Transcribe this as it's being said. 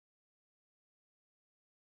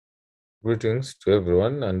Greetings to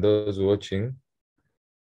everyone and those watching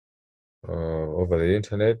over the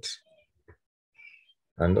internet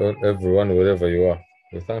and everyone wherever you are.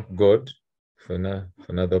 We thank God for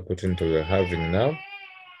another opportunity we're having now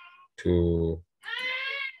to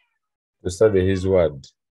study His Word.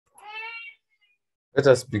 Let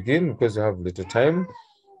us begin because we have little time.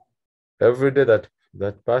 Every day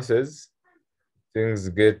that passes, things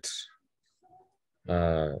get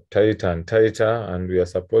tighter and tighter, and we are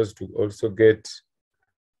supposed to also get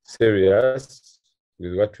serious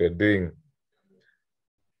with what we're doing.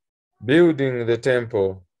 Building the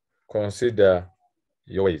temple, consider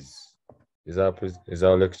your ways, is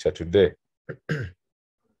our lecture today.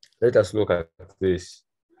 Let us look at this.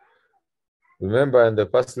 Remember, in the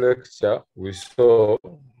past lecture, we saw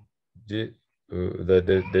the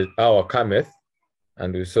hour cometh,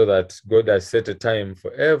 and we saw that God has set a time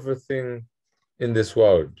for everything in this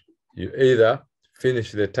world. You either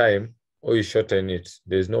finish the time or you shorten it.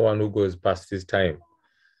 There's no one who goes past his time.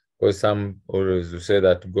 Or some always will say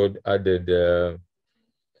that God added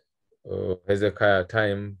Hezekiah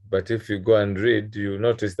time, but if you go and read, you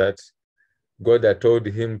notice that God had told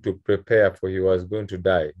him to prepare for he was going to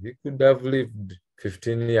die. He could have lived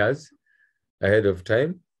 15 years ahead of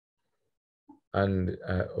time, and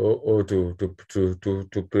or to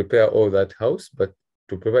prepare all that house, but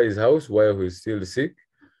to prepare his house while he's still sick.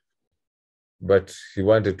 But he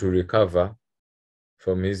wanted to recover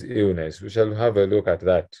from his illness. We shall have a look at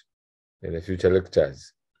that in the future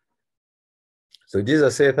lectures. So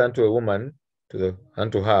Jesus saith unto a woman,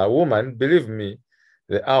 unto her, Woman, believe me,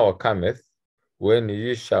 the hour cometh when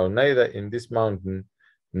ye shall neither in this mountain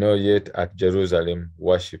nor yet at Jerusalem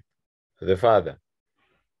worship the Father.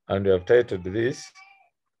 And we have titled this,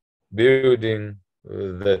 Building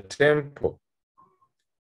the Temple.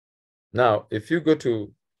 Now, if you go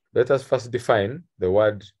to, let us first define the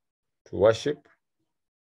word to worship.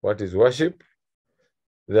 What is worship?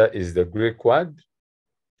 That is the Greek word,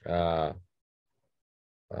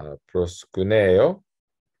 proskuneo,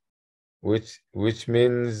 which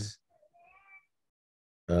means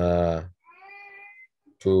to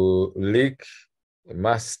lick a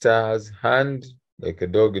master's hand like a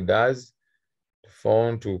dog does, to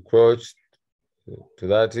fawn, to crouch, to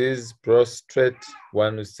that is prostrate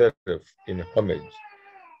oneself in homage,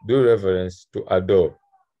 do reverence, to adore,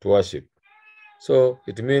 to worship. So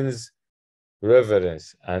it means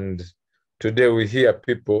reverence. And today we hear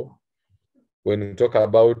people, when we talk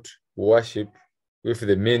about worship, if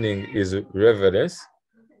the meaning is reverence,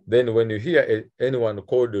 then when you hear anyone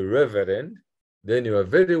called reverend, then you are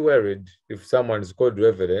very worried. If someone is called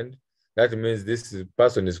reverend, that means this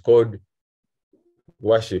person is called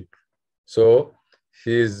worship. So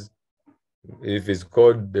if he's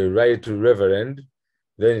called the right reverend,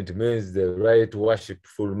 then it means the right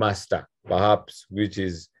worshipful master, perhaps, which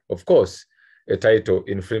is, of course, a title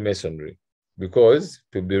in Freemasonry. Because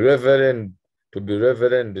to be reverended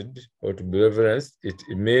or to be reverenced, it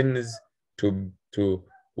means to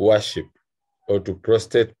worship or to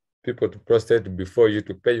prostrate, people to prostrate before you,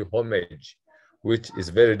 to pay homage, which is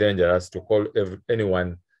very dangerous to call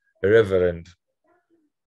anyone a reverend.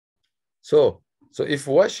 So if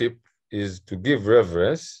worship is to give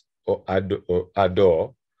reverence or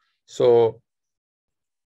adore, so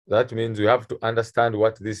that means we have to understand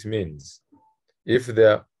what this means. If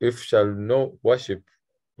shall no worship,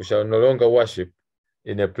 we shall no longer worship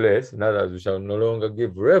in a place. In other words, we shall no longer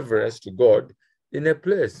give reverence to God in a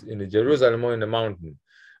place, in Jerusalem or in a mountain.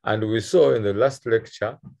 And we saw in the last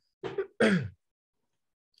lecture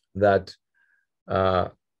that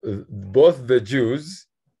both the Jews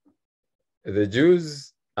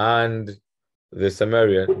and the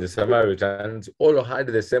Samaritans all had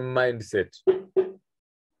the same mindset,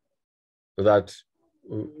 that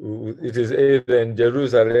it is either in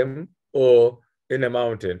Jerusalem or in a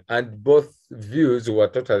mountain, and both views were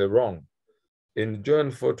totally wrong. In John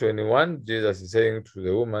 4:21, Jesus is saying to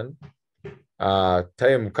the woman,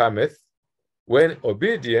 time cometh when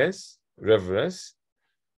obedience, reverence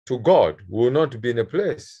to God will not be in a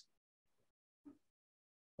place.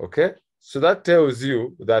 Okay? So that tells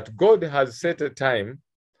you that God has set a time.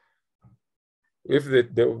 If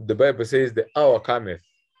the Bible says the hour cometh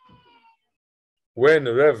when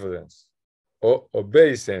reverence or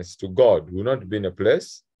obeisance to God will not be in a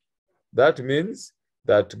place, that means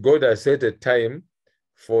that God has set a time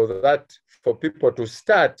for people to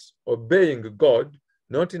start obeying God,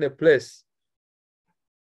 not in a place,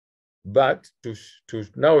 but to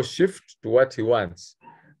now shift to what he wants.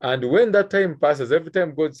 And when that time passes, every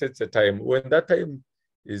time God sets a time, when that time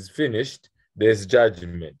is finished, there's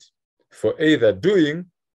judgment for either doing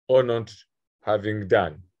or not having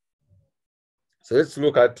done. So let's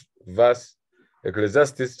look at verse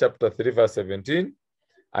Ecclesiastes chapter 3, verse 17.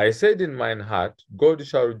 I said in mine heart, God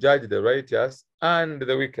shall judge the righteous and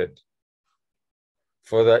the wicked.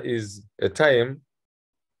 For there is a time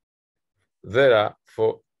there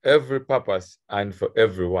for every purpose and for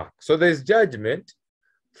every work. So there is judgment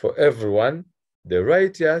for everyone, the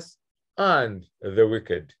righteous and the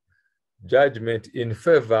wicked. Judgment in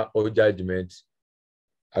favor or judgment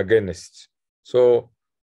against. So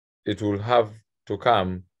it will have to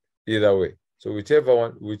come either way. So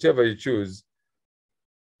whichever you choose,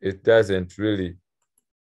 it doesn't really.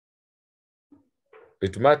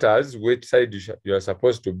 It matters which side you are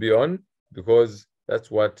supposed to be on, because that's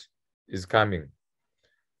what is coming.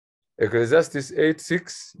 Ecclesiastes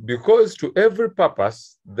 8:6, because to every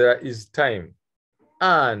purpose there is time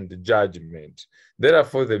and judgment.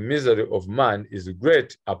 Therefore the misery of man is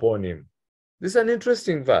great upon him. This is an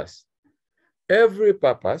interesting verse. Every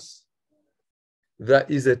purpose, there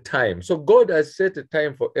is a time. So God has set a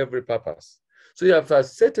time for every purpose. So you have to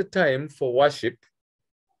set a time for worship,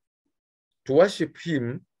 to worship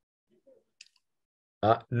him,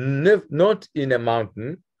 not in a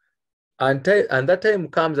mountain, and that time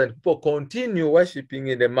comes and people continue worshiping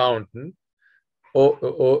in the mountain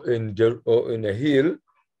or in a hill,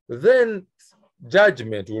 then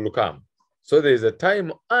judgment will come. So there is a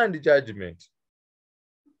time and judgment.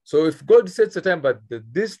 So if God sets a time, but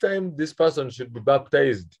this time this person should be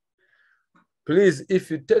baptized, please,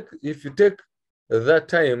 if you take that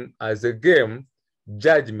time as a game,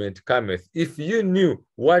 judgment cometh. If you knew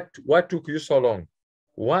what took you so long,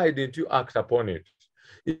 why didn't you act upon it?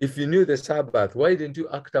 If you knew the Sabbath, why didn't you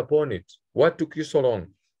act upon it? What took you so long?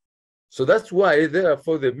 So that's why,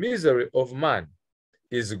 therefore, the misery of man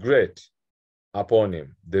is great upon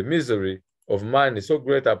him. The misery of man is so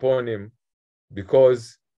great upon him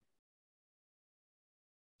because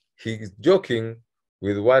he's joking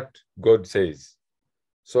with what God says.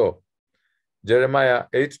 So, Jeremiah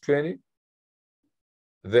 8:20,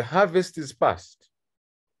 the harvest is past,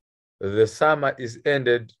 the summer is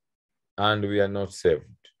ended, and we are not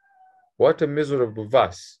saved. What a miserable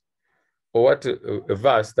verse, or what a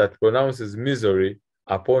verse that pronounces misery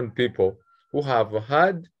upon people who have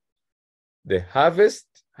had the harvest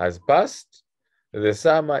has passed, the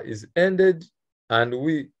summer is ended, and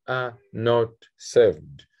we are not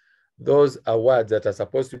saved. Those are words that are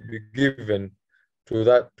supposed to be given to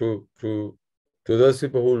those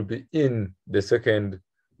people who will be in the second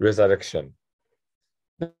resurrection.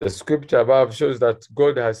 The scripture above shows that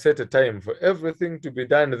God has set a time for everything to be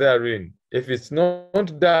done therein. If it's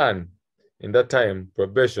not done in that time,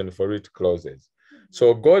 probation for it closes.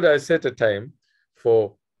 So God has set a time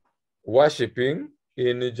for worshiping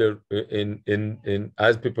in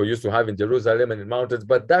as people used to have in Jerusalem and in mountains,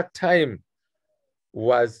 but that time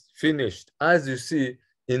was finished. As you see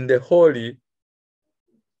in the holy,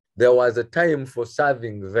 there was a time for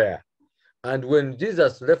serving there. And when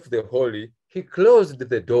Jesus left the holy, he closed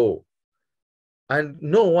the door and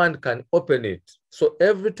no one can open it. So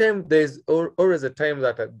every time there's always a time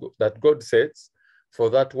that God sets for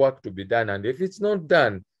that work to be done. And if it's not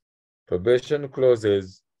done, probation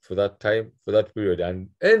closes for that time, for that period. And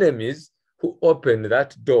enemies who open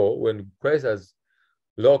that door when Christ has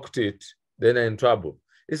locked it, then are in trouble.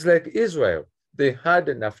 It's like Israel. They had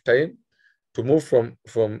enough time to move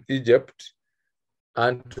from Egypt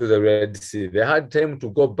and to the Red Sea. They had time to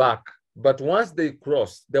go back. But once they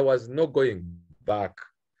crossed, there was no going back.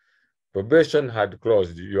 Probation had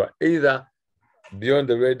closed. You are either beyond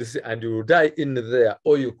the Red Sea and you will die in there,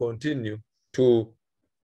 or you continue to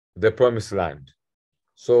the promised land.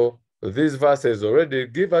 So these verses already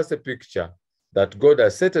give us a picture that God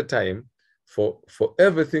has set a time for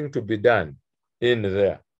everything to be done in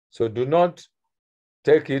there. So do not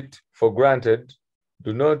take it for granted.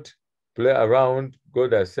 Do not play around.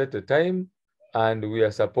 God has set a time, and we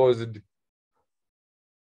are supposed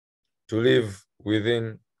to live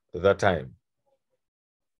within the time.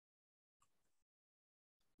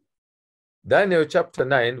 Daniel chapter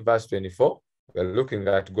 9, verse 24, we're looking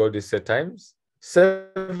at God's set times.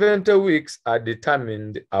 70 weeks are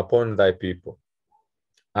determined upon thy people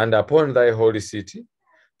and upon thy holy city,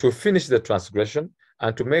 to finish the transgression,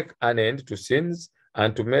 and to make an end to sins,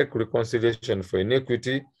 and to make reconciliation for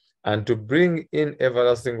iniquity, and to bring in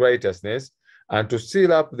everlasting righteousness, and to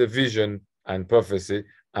seal up the vision and prophecy,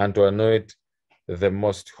 and to anoint the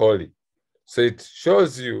most holy. So it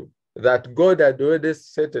shows you that God had already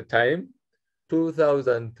set a time,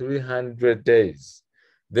 2,300 days.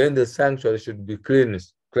 Then the sanctuary should be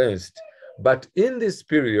cleansed. But in this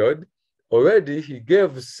period, already he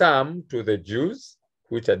gave some to the Jews,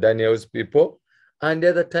 which are Daniel's people, and the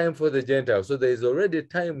other time for the Gentiles. So there is already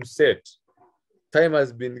time set. Time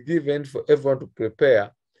has been given for everyone to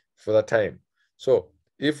prepare for the time. So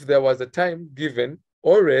if there was a time given,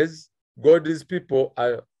 always God's people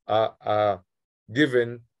are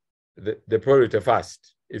given the priority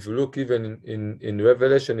first. If you look even in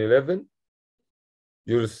Revelation 11,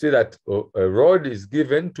 you'll see that a rod is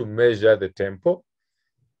given to measure the temple,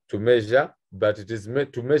 but it is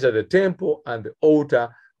meant to measure the temple and the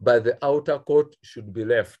altar, but the outer court should be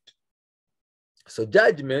left. So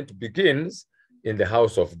judgment begins in the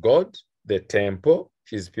house of God, the temple,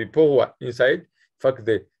 his people who are inside. In fact,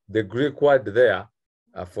 the Greek word there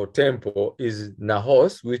for temple is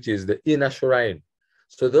nahos, which is the inner shrine.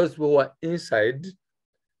 So those who are inside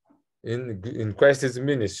in Christ's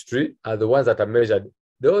ministry are the ones that are measured.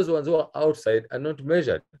 Those ones who are outside are not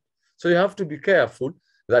measured. So you have to be careful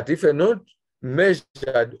that if you're not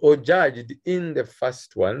measured or judged in the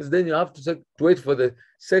first ones, then you have to wait for the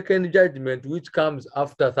second judgment, which comes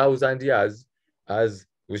after 1,000 years, as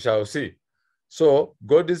we shall see. So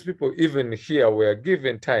God's people, even here, were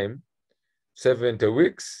given time, 70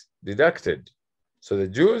 weeks deducted. So the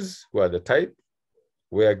Jews, who are the type,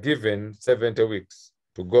 were given 70 weeks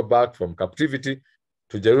to go back from captivity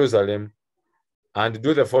to Jerusalem and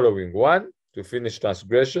do the following. 1, to finish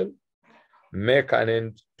transgression, make an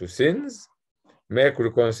end to sins, make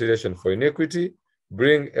reconciliation for iniquity,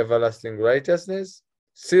 bring everlasting righteousness,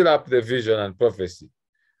 seal up the vision and prophecy,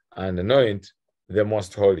 and anoint the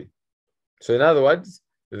most holy. So in other words,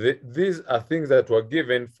 these are things that were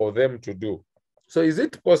given for them to do. So is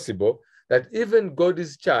it possible that even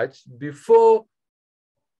God's church, before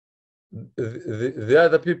the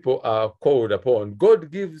other people are called upon,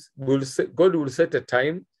 God will set a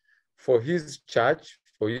time for his church,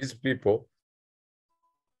 for his people,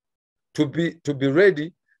 to be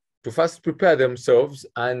ready to first prepare themselves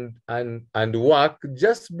and work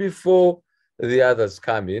just before the others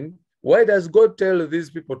come in? Why does God tell these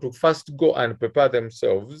people to first go and prepare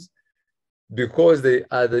themselves? Because they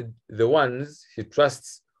are the ones he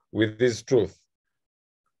trusts with this truth.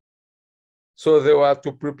 So they were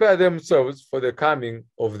to prepare themselves for the coming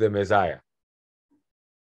of the Messiah.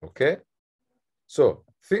 Okay? So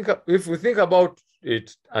if we think about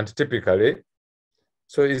it antitypically,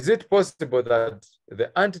 so is it possible that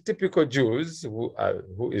the antitypical Jews,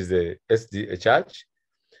 who is the SDA church,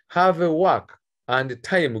 have a work and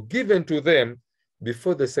time given to them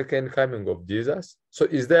before the second coming of Jesus? So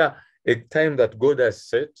is there a time that God has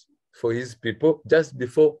set for his people just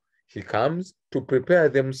before he comes to prepare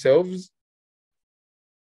themselves,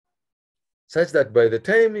 such that by the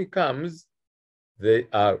time he comes, they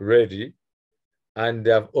are ready and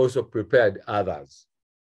they have also prepared others?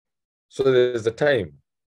 So there's a time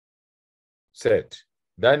set.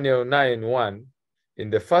 Daniel 9:1, in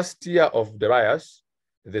the first year of Darius,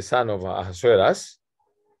 the son of Ahasuerus,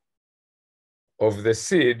 of the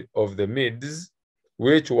seed of the Medes,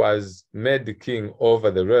 which was made king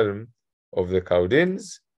over the realm of the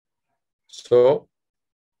Chaldeans. So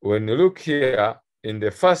when you look here, in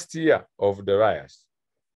the first year of Darius,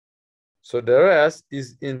 so Darius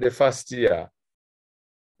is in the first year.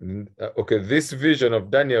 Okay, this vision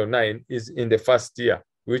of Daniel 9 is in the first year,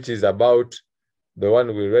 which is about the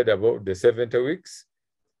one we read about, the 70 weeks.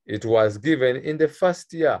 It was given in the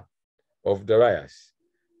first year of Darius.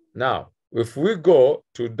 Now, if we go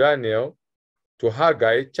to Daniel, to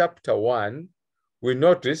Haggai chapter 1, we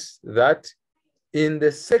notice that in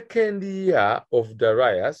the second year of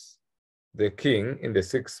Darius, the king, in the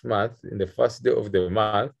 6th month, in the first day of the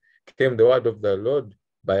month, came the word of the Lord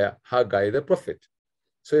by Haggai the prophet.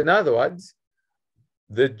 So in other words,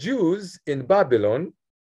 the Jews in Babylon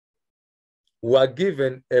were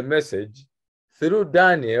given a message through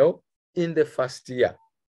Daniel in the first year.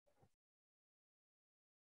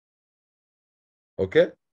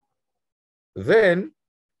 Okay? Then,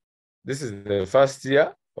 this is the first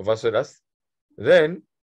year of Ahasuerus. Then,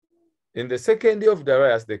 in the second year of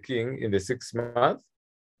Darius the king, in the 6th month,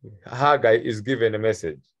 Haggai is given a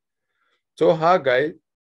message. So Haggai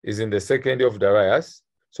is in the second year of Darius.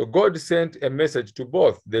 So God sent a message to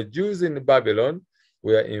both. The Jews in Babylon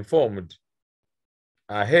were informed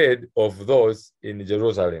ahead of those in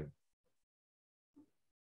Jerusalem.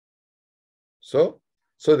 So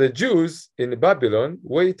the Jews in Babylon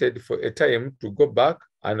waited for a time to go back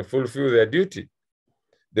and fulfill their duty.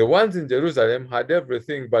 The ones in Jerusalem had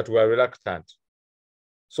everything but were reluctant.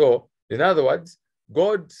 So, in other words,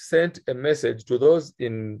 God sent a message to those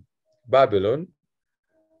in Babylon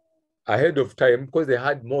ahead of time because they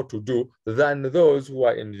had more to do than those who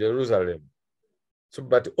are in Jerusalem. So,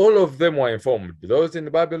 but all of them were informed, those in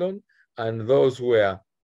Babylon and those who were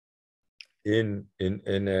in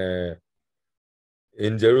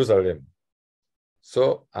Jerusalem.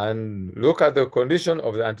 So, and look at the condition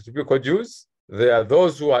of the antitypical Jews. There are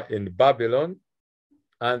those who are in Babylon,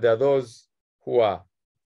 and there are those who are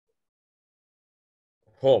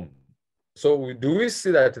home. So do we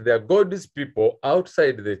see that there are God's people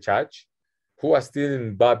outside the church who are still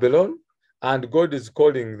in Babylon, and God is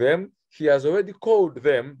calling them? He has already called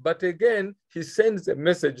them, but again, he sends a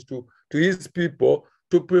message to his people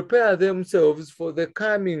to prepare themselves for the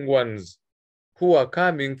coming ones who are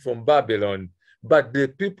coming from Babylon. But the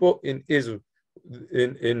people in Israel,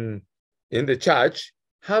 in the church,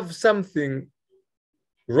 have something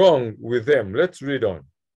wrong with them. Let's read on.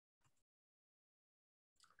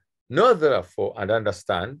 Know therefore and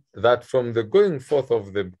understand that from the going forth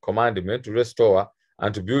of the commandment to restore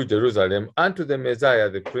and to build Jerusalem unto the Messiah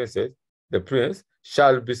the Prince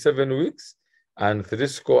shall be 7 weeks, and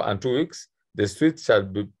 62 weeks. The street shall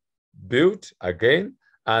be built again,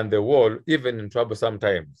 and the wall even in troublesome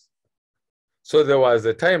times. So there was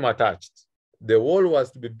a time attached. The wall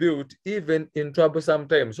was to be built even in troublesome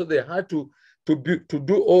times. So they had to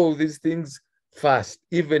do all these things fast,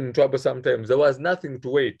 even in troublesome times. There was nothing to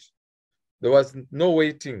wait. There was no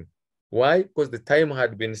waiting. Why? Because the time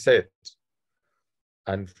had been set.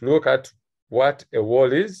 And look at what a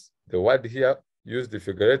wall is. The word here used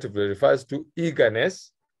figuratively refers to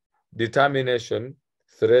eagerness, determination,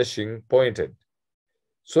 threshing, pointed.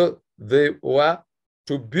 So they were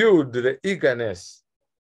to build the eagerness,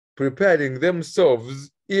 preparing themselves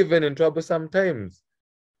even in troublesome times.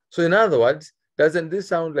 So in other words, doesn't this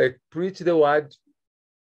sound like preach the word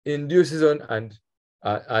in due season and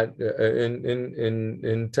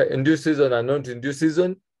in due season and not in due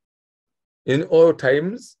season, in all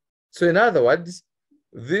times? So in other words,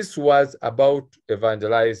 this was about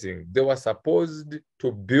evangelizing. They were supposed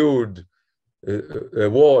to build a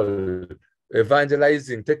wall,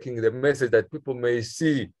 evangelizing, taking the message that people may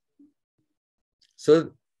see.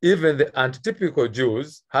 So even the antitypical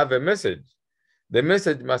Jews have a message. The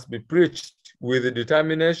message must be preached with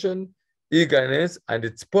determination, eagerness, and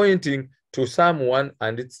it's pointing to someone,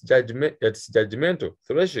 and it's judgmental,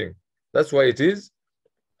 threshing. That's why it is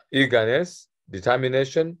eagerness,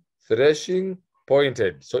 determination, threshing,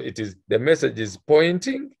 pointed. So it is, the message is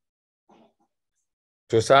pointing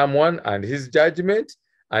to someone and his judgment,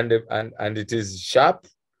 and it is sharp,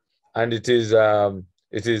 and it is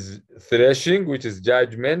threshing, which is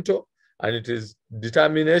judgmental, and it is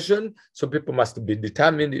determination. So people must be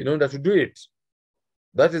determined in order to do it.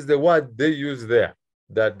 That is the word they use there,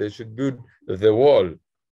 that they should build the wall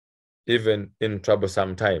even in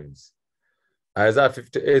troublesome times. Isaiah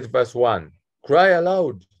 58 verse 1, cry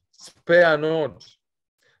aloud, spare not,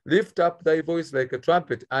 lift up thy voice like a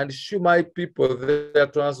trumpet, and shew my people their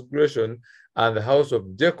transgression, and the house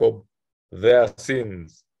of Jacob their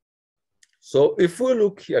sins. So if we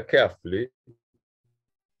look here carefully,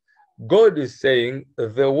 God is saying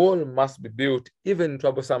the wall must be built even in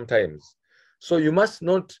troublesome times. So you must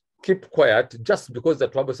not keep quiet just because the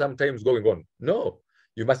troublesome times going on. No,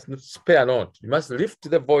 you must not spare not. You must lift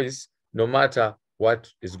the voice no matter what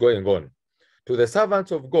is going on. To the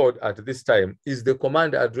servants of God at this time is the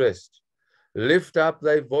command addressed. Lift up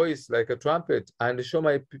thy voice like a trumpet, and show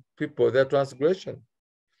my people their transgression,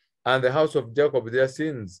 and the house of Jacob their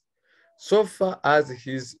sins. So far as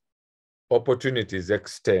his opportunities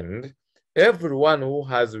extend, everyone who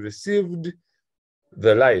has received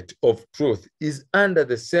the light of truth is under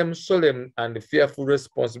the same solemn and fearful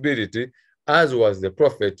responsibility as was the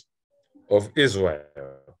prophet of Israel,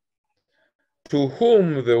 to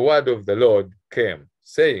whom the word of the Lord came,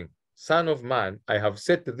 saying, Son of man, I have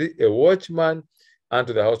set thee a watchman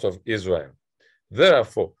unto the house of Israel.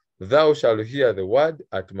 Therefore, thou shalt hear the word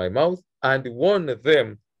at my mouth, and warn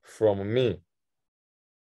them from me.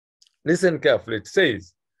 Listen carefully. It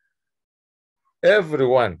says,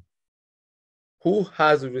 everyone who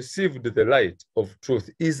has received the light of truth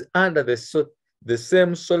is under the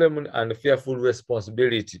same solemn and fearful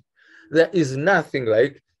responsibility. There is nothing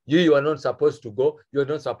like, you are not supposed to go, you're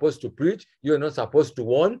not supposed to preach, you're not supposed to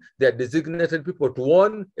warn. They are designated people to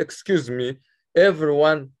warn. Excuse me,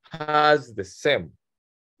 everyone has the same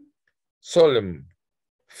solemn,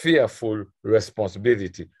 fearful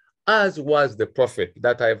responsibility, as was the prophet,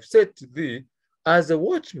 that I have set thee as a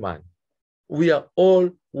watchman. We are all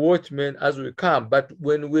watchmen as we come, but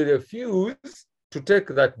when we refuse to take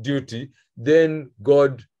that duty, then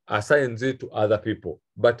God assigns it to other people.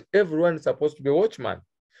 But everyone is supposed to be a watchman.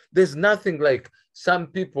 There's nothing like some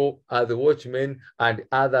people are the watchmen and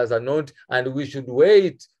others are not, and we should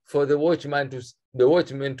wait for the watchman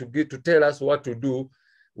to tell us what to do.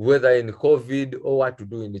 whether in COVID or what to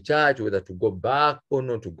do in the church, whether to go back or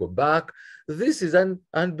not to go back. This is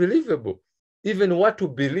unbelievable. Even what to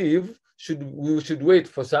believe, we should wait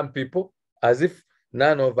for some people, as if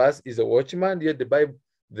none of us is a watchman. Yet the Bible,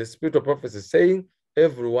 the spirit of prophecy is saying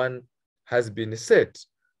everyone has been set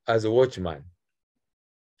as a watchman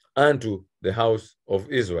unto the house of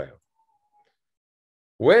Israel.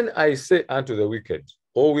 When I say unto the wicked,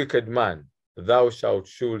 O wicked man, thou shalt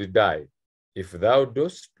surely die, if thou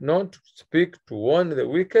dost not speak to warn the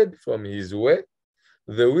wicked from his way,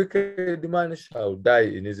 the wicked man shall die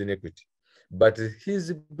in his iniquity, but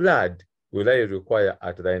his blood will I require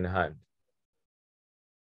at thine hand.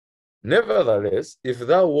 Nevertheless, if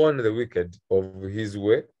thou warn the wicked of his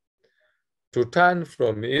way, to turn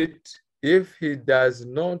from it, if he does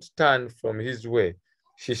not turn from his way,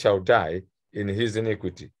 he shall die in his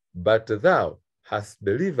iniquity, but thou hast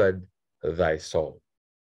delivered thy soul.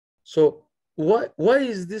 So why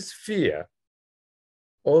is this fear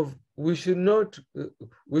of we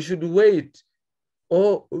should wait,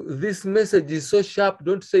 or this message is so sharp,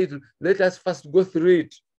 don't say it, let us first go through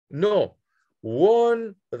it? No,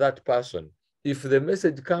 warn that person. If the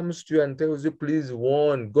message comes to you and tells you, please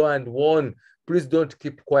warn, go and warn, please don't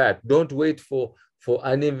keep quiet. Don't wait for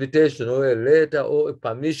an invitation or a letter or a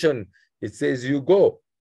permission. It says you go.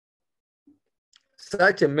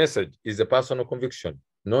 Such a message is a personal conviction,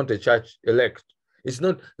 not a church elect. It's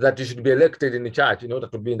not that you should be elected in the church in order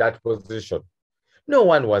to be in that position. No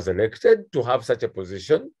one was elected to have such a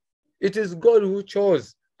position. It is God who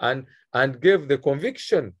chose and gave the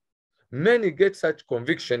conviction. Many get such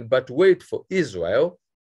conviction, but wait for Israel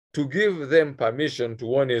to give them permission to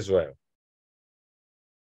warn Israel.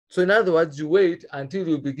 So in other words, you wait until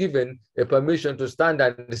you be given a permission to stand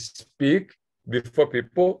and speak before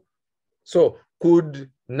people. So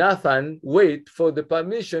could Nathan wait for the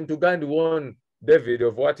permission to go and warn David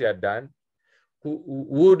of what he had done?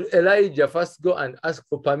 Would Elijah first go and ask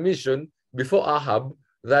for permission before Ahab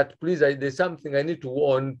that, please, there's something I need to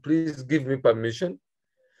warn, please give me permission?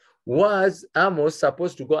 Was Amos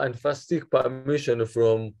supposed to go and first seek permission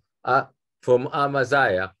from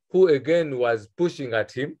Amaziah, who again was pushing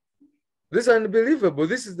at him? This is unbelievable.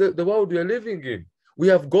 This is the world we are living in. We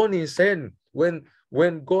have gone insane.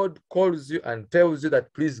 When God calls you and tells you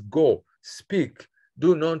that, please go, speak,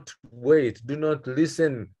 do not wait, do not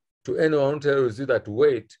listen to anyone who tells you that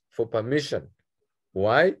wait for permission.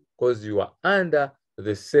 Why? Because you are under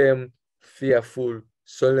the same fearful,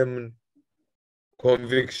 solemn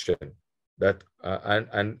conviction that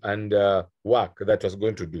and work that was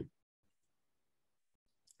going to do.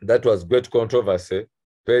 That was great controversy,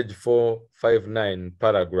 page 459,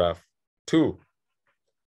 paragraph 2.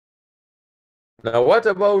 Now,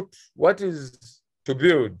 what is to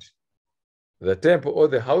build? The temple or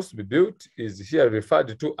the house to be built is here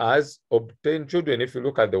referred to as obtain children. If you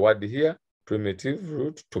look at the word here, primitive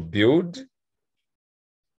root, to build,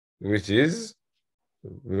 which is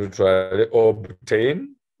literally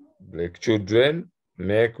obtain, like children,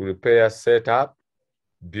 make, repair, set up,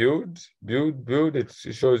 build. It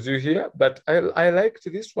shows you here, but I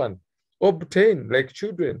liked this one. Obtain, like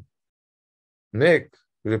children, make,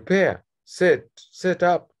 repair, set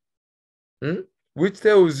up, which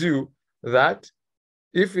tells you that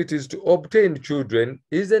if it is to obtain children,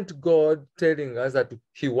 isn't God telling us that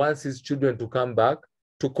he wants his children to come back,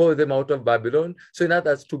 to call them out of Babylon? So in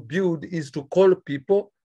other words, to build is to call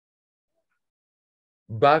people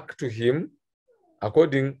back to him,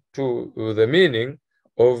 according to the meaning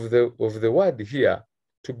of the word here,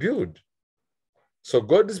 to build. So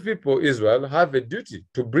God's people, Israel, have a duty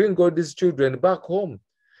to bring God's children back home,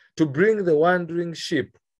 to bring the wandering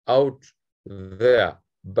sheep out there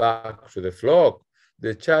back to the flock.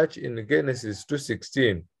 The church in Genesis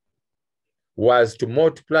 2:16 was to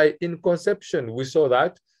multiply in conception. We saw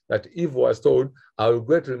that Eve was told, I will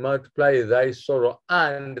greatly multiply thy sorrow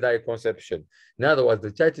and thy conception. In other words,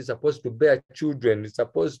 the church is supposed to bear children. It's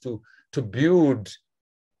supposed to build,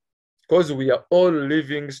 because we are all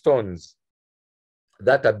living stones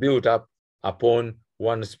that are built up upon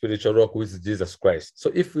one spiritual rock, which is Jesus Christ.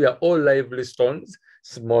 So if we are all lively stones,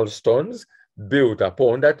 small stones, built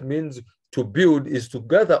upon, that means to build is to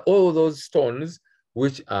gather all those stones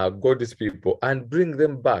which are God's people and bring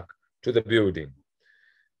them back to the building.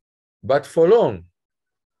 But for long,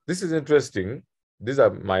 this is interesting, these are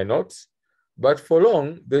my notes, but for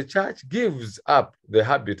long, the church gives up the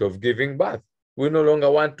habit of giving birth. We no longer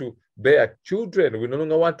want to bear children, we no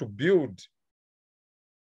longer want to build.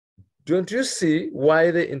 Don't you see why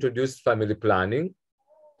they introduced family planning?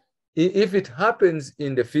 If it happens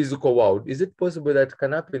in the physical world, is it possible that it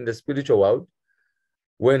can happen in the spiritual world?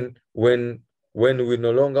 When when we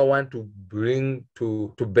no longer want to bring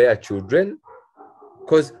to bear children,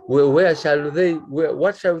 because where shall they,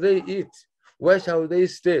 what shall they eat? Where shall they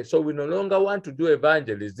stay? So we no longer want to do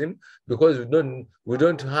evangelism because we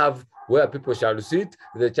don't have where people shall sit.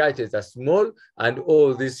 The churches are small and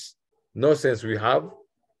all this nonsense we have.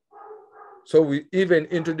 So we even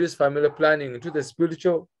introduce family planning into the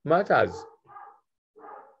spiritual matters.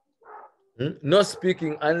 No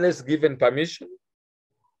speaking unless given permission.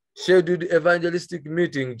 Scheduled evangelistic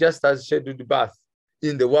meeting just as scheduled birth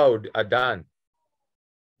in the world are done.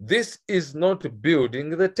 This is not building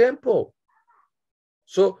the temple.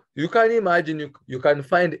 So you can imagine, you can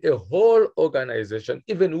find a whole organization,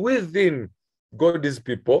 even within God's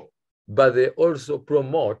people, but they also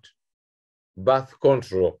promote birth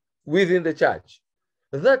control within the church.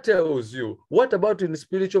 That tells you, what about in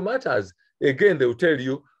spiritual matters? Again, they will tell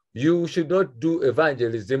you, you should not do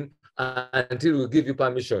evangelism until we give you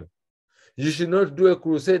permission. You should not do a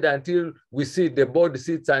crusade until we see the board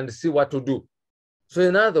sits and see what to do. So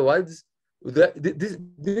in other words,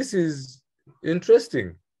 this is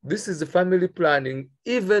interesting. This is the family planning,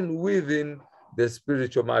 even within the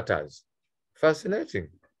spiritual matters. Fascinating.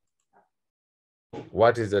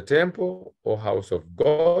 What is a temple or house of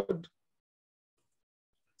God?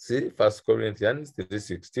 See, 1 Corinthians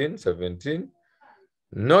 3:16, 17.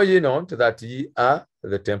 Know ye not that ye are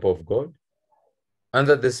the temple of God, and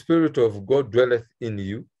that the Spirit of God dwelleth in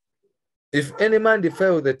you? If any man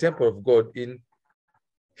defile the temple of God, in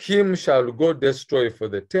him shall God destroy, for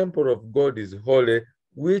the temple of God is holy,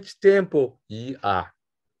 which temple ye are.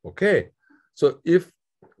 Okay, so if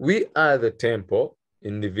we are the temple,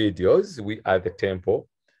 individuals, we are the temple,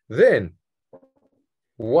 then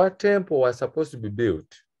what temple was supposed to be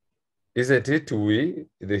built? Isn't it we,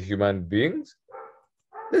 the human beings?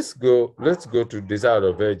 Let's go to Desire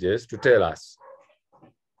of Ages to tell us.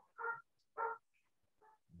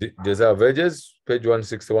 Desire of Ages, page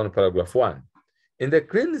 161, paragraph 1. In the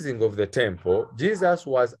cleansing of the temple, Jesus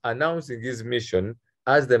was announcing his mission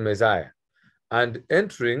as the Messiah and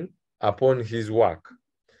entering upon his work.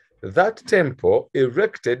 That temple,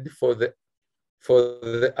 erected for the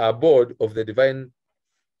abode of the divine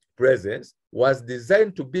presence, was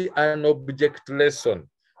designed to be an object lesson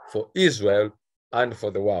for Israel and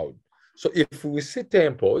for the world. So if we see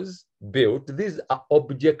temples built, these are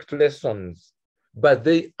object lessons, but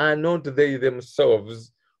they are not they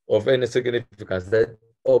themselves of any significance. They're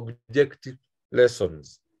objective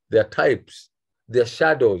lessons. They're types. They're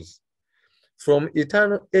shadows. From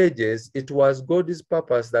eternal ages, it was God's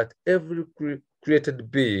purpose that every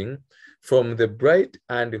created being, from the bright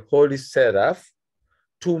and holy seraph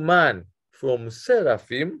to man, from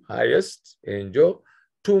seraphim, highest angel,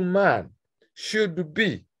 to man, should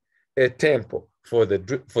be a temple for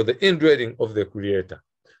the indwelling of the Creator.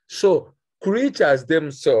 So creatures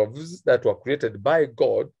themselves that were created by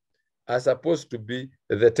God are supposed to be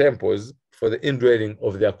the temples for the indwelling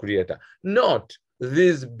of their Creator, not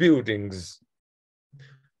these buildings.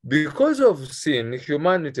 Because of sin,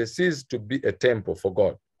 humanity ceased to be a temple for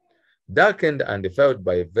God. Darkened and defiled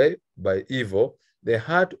by evil, the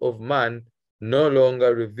heart of man no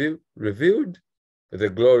longer revealed the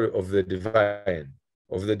glory of the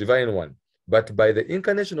divine one. But by the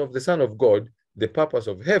incarnation of the Son of God, the purpose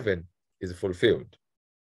of heaven is fulfilled.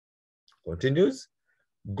 Continues,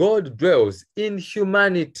 God dwells in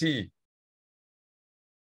humanity,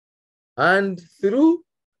 and through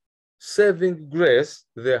saving grace,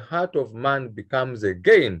 the heart of man becomes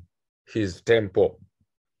again his temple.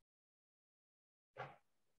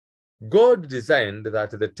 God designed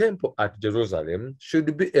that the temple at Jerusalem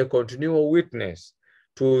should be a continual witness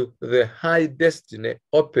to the high destiny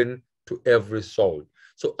open to every soul.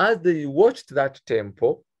 So as they watched that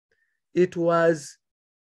temple, it was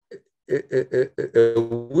a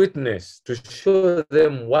witness to show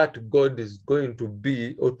them what God is going to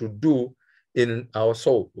be or to do in our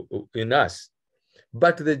soul, in us.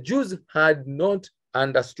 But the Jews had not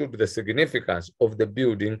understood the significance of the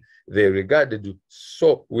building they regarded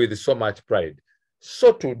with so much pride.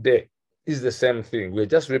 So today is the same thing. We're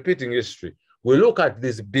just repeating history. We look at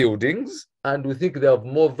these buildings and we think they have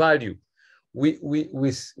more value. We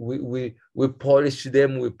polish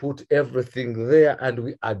them, we put everything there, and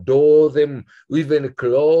we adore them, we even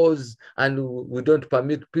close, and we don't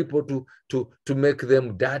permit people to make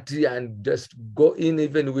them dirty and just go in,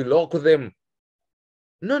 even we lock them.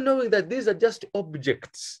 Not knowing that these are just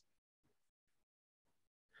objects.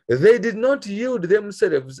 They did not yield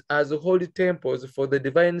themselves as holy temples for the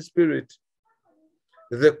divine spirit.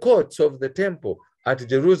 The courts of the temple at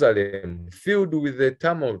Jerusalem, filled with the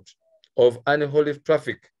tumult of unholy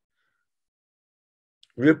traffic,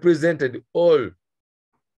 represented all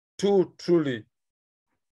too truly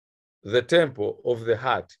the temple of the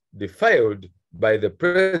heart, defiled by the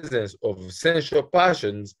presence of sensual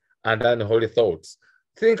passions and unholy thoughts.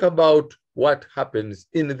 Think about what happens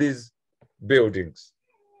in these buildings.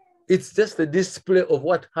 It's just a display of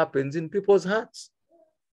what happens in people's hearts.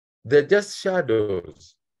 They're just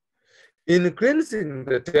shadows. In cleansing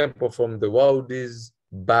the temple from the world's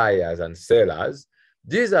buyers and sellers,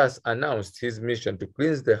 Jesus announced his mission to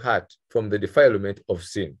cleanse the heart from the defilement of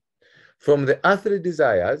sin, from the earthly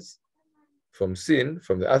desires, from sin,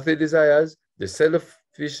 from the earthly desires, the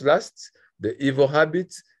selfish lusts, the evil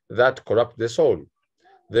habits that corrupt the soul.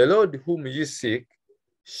 The Lord whom ye seek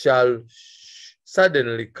shall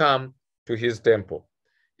suddenly come to his temple,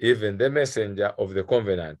 even the messenger of the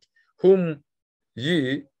covenant, whom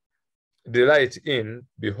ye delight in.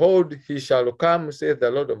 Behold, he shall come, saith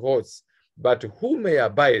the Lord of hosts. But who may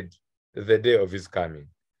abide the day of his coming?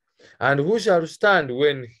 And who shall stand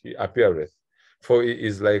when he appeareth? For he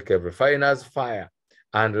is like a refiner's fire,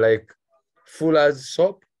 and like fuller's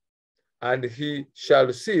soap, and he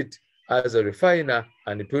shall sit as a refiner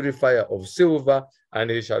and purifier of silver, and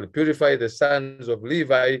he shall purify the sons of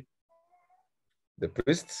Levi, the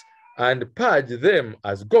priests, and purge them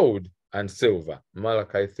as gold and silver.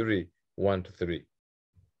 Malachi 3, 1-3.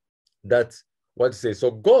 That's what it says. So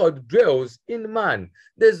God dwells in man.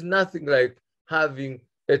 There's nothing like having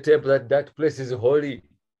a temple that place is holy.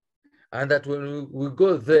 And that when we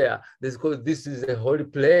go there, there's called, this is a holy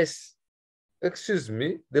place. Excuse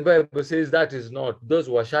me, the Bible says that is not. Those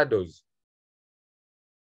were shadows.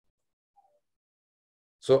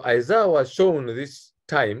 So Isaiah was shown this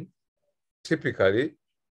time, typically,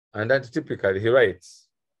 and antitypically, he writes,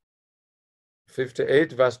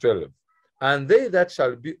 58 verse 12, and they that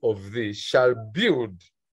shall be of thee shall build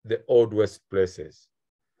the old waste places.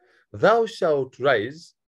 Thou shalt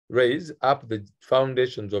raise up the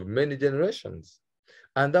foundations of many generations,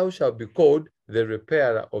 and thou shalt be called the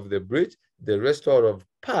repairer of the breach, the restorer of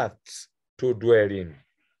paths to dwell in.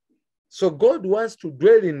 So God wants to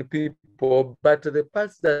dwell in people, but the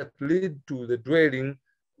paths that lead to the dwelling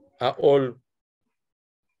are all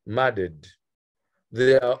mudded.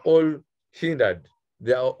 They are all hindered.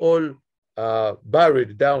 They are all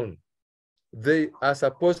buried down. They are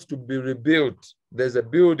supposed to be rebuilt. There's a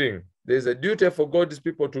building. There's a duty for God's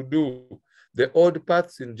people to do. The old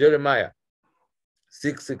paths in Jeremiah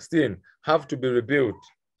 6:16 have to be rebuilt.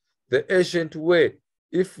 The ancient way,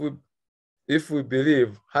 if we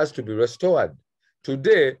believe, has to be restored.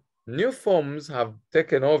 Today, new forms have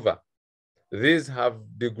taken over. These have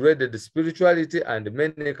degraded spirituality, and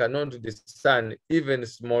many cannot discern even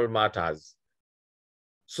small matters.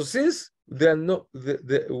 So since we are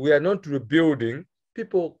not rebuilding,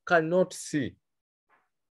 people cannot see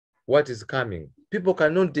what is coming. People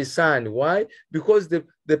cannot discern. Why? Because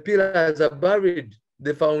the pillars are buried.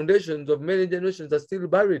 The foundations of many generations are still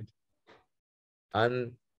buried.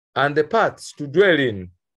 And the paths to dwell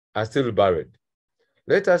in are still buried.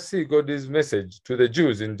 Let us see God's message to the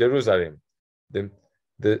Jews in Jerusalem,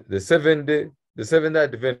 the Seventh-day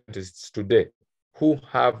Adventists today, who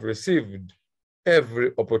have received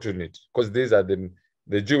every opportunity, because these are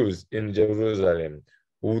the Jews in Jerusalem,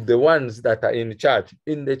 the ones that are in church,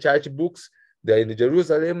 in the church books. They're in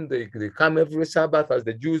Jerusalem. They come every Sabbath as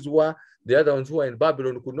the Jews were. The other ones who were in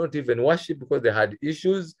Babylon could not even worship because they had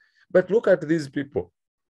issues. But look at these people.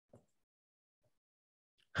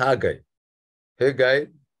 Haggai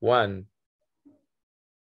 1,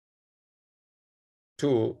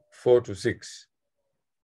 2, 4-6.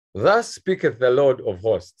 Thus speaketh the Lord of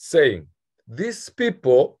hosts, saying, these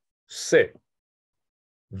people say,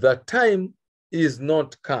 the time is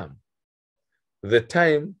not come, the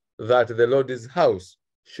time that the Lord's house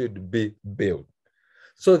should be built.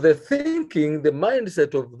 So the thinking, the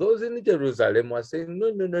mindset of those in Jerusalem was saying,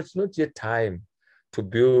 no, it's not yet time to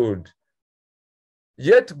build.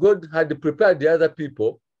 Yet God had prepared the other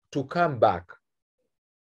people to come back.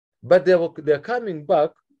 But they're coming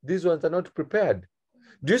back, these ones are not prepared.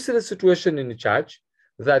 Do you see the situation in the church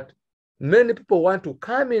that many people want to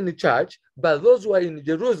come in the church, but those who are in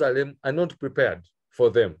Jerusalem are not prepared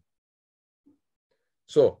for them?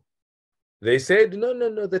 So they said,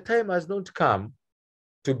 no, the time has not come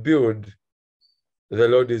to build the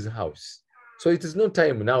Lord's house. So it is not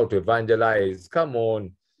time now to evangelize. Come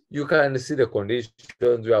on. You can see the conditions.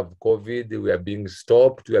 We have COVID. We are being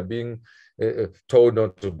stopped. We are being told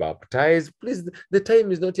not to baptize. Please, the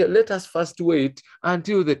time is not yet. Let us first wait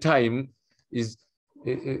until the time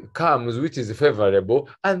comes, which is favorable,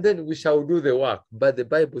 and then we shall do the work. But the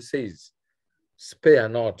Bible says, spare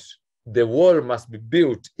not. The wall must be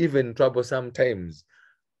built even in troublesome times.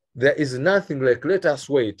 There is nothing like, let us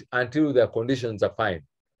wait until the conditions are fine.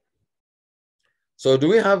 So do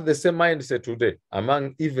we have the same mindset today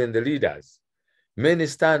among even the leaders? Many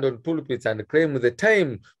stand on pulpits and claim the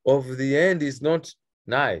time of the end is not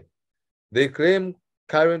nigh. They claim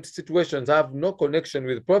current situations have no connection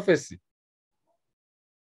with prophecy.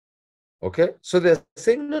 Okay, so they're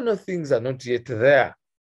saying no, things are not yet there.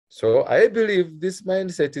 So I believe this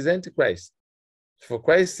mindset is antichrist. For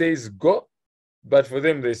Christ says go, but for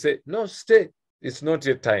them they say no, stay, it's not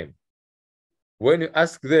yet time. When you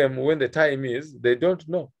ask them when the time is, they don't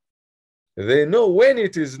know. They know when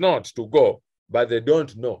it is not to go, but they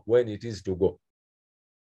don't know when it is to go.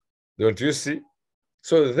 Don't you see?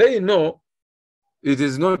 So they know it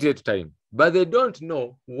is not yet time, but they don't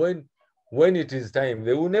know when it is time.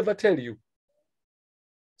 They will never tell you.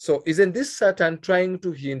 So isn't this Satan trying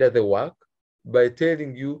to hinder the work by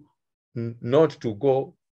telling you not to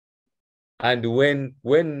go, and when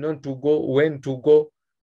not to go, when to go?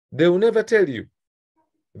 They will never tell you.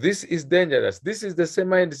 This is dangerous. This is the same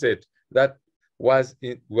mindset that was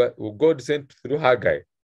in what God sent through Haggai,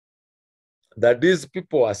 that these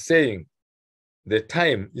people are saying the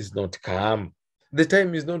time is not come. The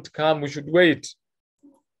time is not come. We should wait.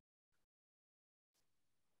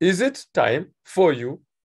 Is it time for you,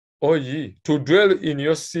 O ye, to dwell in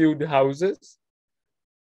your sealed houses,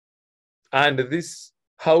 and this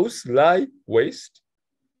house lie waste?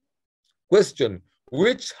 Question,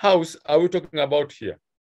 which house are we talking about here?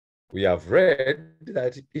 We have read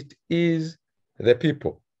that it is the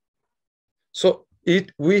people. So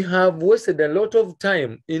we have wasted a lot of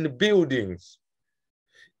time in buildings,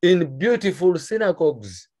 in beautiful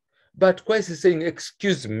synagogues. But Christ is saying,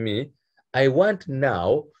 excuse me, I want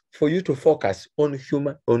now for you to focus on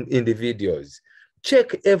individuals.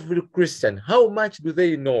 Check every Christian. How much do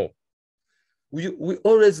they know? We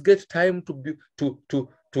always get time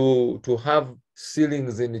to have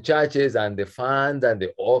ceilings in churches and the fans and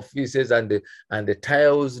the offices and the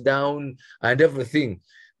tiles down and everything.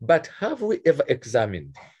 But have we ever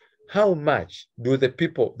examined how much do the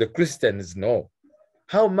people, the Christians, know?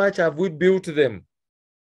 How much have we built them?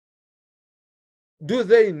 Do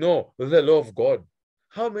they know the law of God?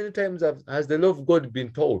 How many times has the law of God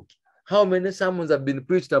been taught? How many sermons have been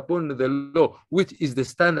preached upon the law, which is the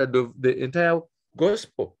standard of the entire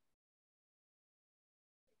gospel?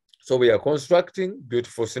 So we are constructing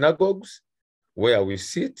beautiful synagogues where we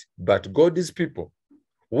sit, but God is people.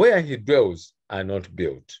 Where he dwells are not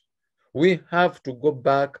built. We have to go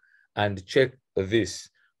back and check this.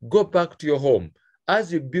 Go back to your home.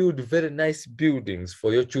 As you build very nice buildings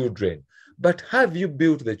for your children, but have you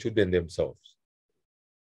built the children themselves?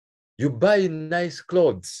 You buy nice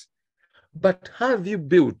clothes, but have you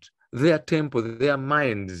built their temple, their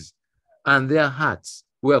minds, and their hearts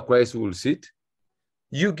where Christ will sit?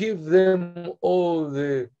 You give them all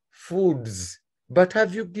the foods, but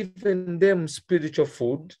have you given them spiritual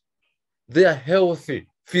food? They are healthy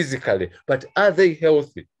physically, but are they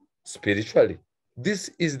healthy spiritually? This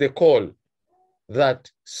is the call, that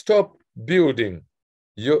stop building.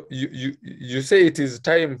 You say it is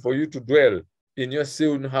time for you to dwell in your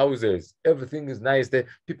sealed houses. Everything is nice.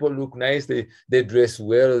 People look nice. They dress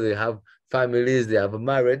well. They have families. They have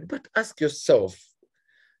married. But ask yourself,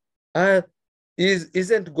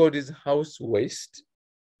 isn't God's house waste?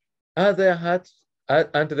 Aren't their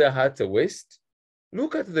hearts a waste?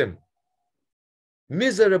 Look at them.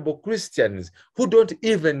 Miserable Christians who don't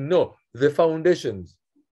even know the foundations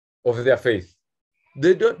of their faith.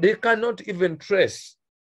 They cannot even trace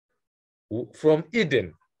from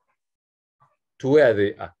Eden to where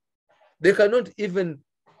they are. They cannot even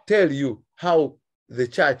tell you how the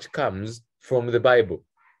church comes from the Bible.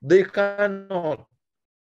 They cannot.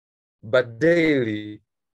 But daily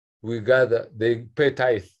we gather, they pay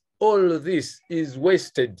tithe. All of this is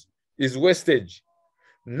wastage.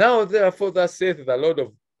 Now, therefore, thus saith the Lord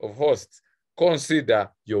of hosts, consider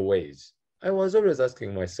your ways. I was always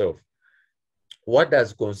asking myself, what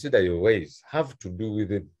does consider your ways have to do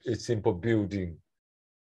with a simple building?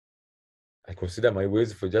 I consider my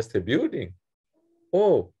ways for just a building.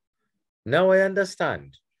 Oh, now I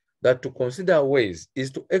understand that to consider ways is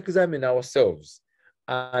to examine ourselves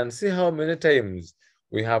and see how many times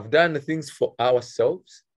we have done things for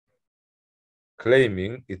ourselves,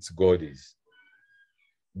 claiming it's God's.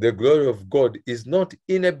 The glory of God is not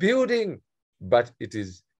in a building, but it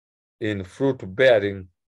is in fruit-bearing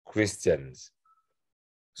Christians.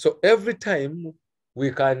 So every time we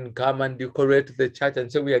can come and decorate the church and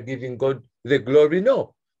say we are giving God the glory,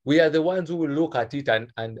 no. We are the ones who will look at it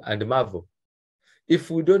and marvel. If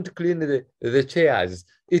we don't clean the chairs,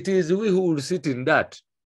 it is we who will sit in that.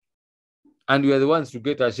 And we are the ones to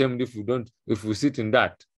get ashamed if we sit in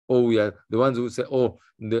that. Or we are the ones who say, oh,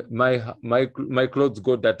 my clothes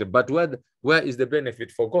got dirty. But where is the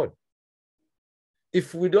benefit for God?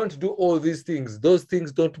 If we don't do all these things, those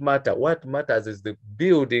things don't matter. What matters is the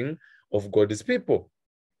building of God's people.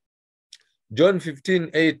 John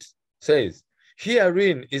 15:8 says,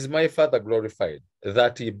 herein is my Father glorified,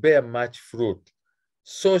 that ye bear much fruit.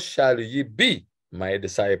 So shall ye be my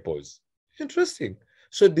disciples. Interesting.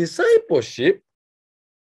 So discipleship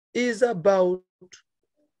is about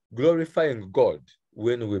glorifying God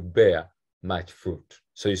when we bear much fruit.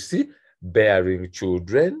 So you see, bearing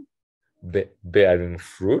children, bearing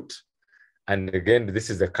fruit. And again, this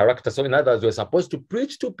is the character. So in other words, we're supposed to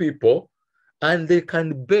preach to people and they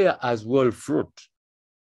can bear as well fruit.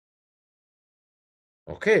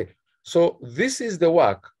 Okay, so this is the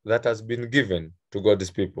work that has been given to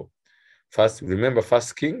God's people. First, remember 1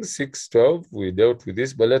 Kings 6:12, we dealt with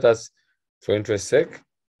this, but let us, for interest's sake,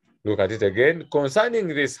 look at it again. Concerning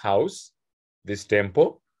this house, this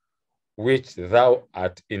temple, which thou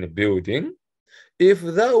art in building, if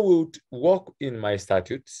thou wilt walk in my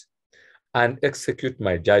statutes and execute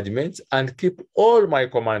my judgments and keep all my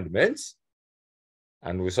commandments,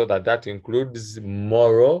 and we saw that that includes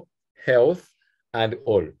moral, health, and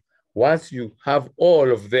all. Once you have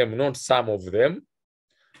all of them, not some of them,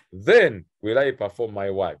 then will I perform my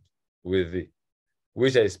word with thee,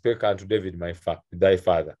 which I spake unto David thy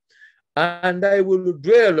father. And I will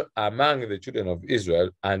dwell among the children of Israel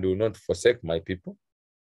and will not forsake my people,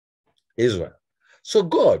 Israel. So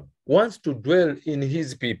God wants to dwell in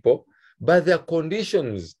his people, but there are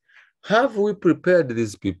conditions. Have we prepared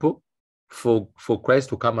these people for Christ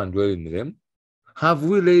to come and dwell in them? Have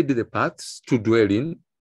we laid the paths to dwell in?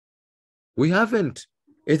 We haven't.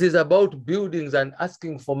 It is about buildings and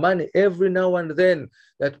asking for money every now and then,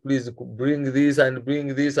 that please bring this and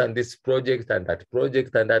this project and that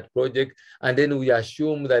project and that project. And then we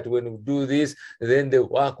assume that when we do this, then the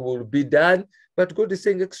work will be done. But God is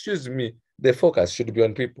saying, excuse me, the focus should be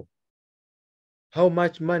on people. How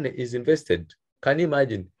much money is invested? Can you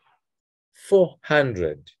imagine?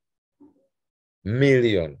 400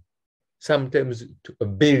 million, sometimes a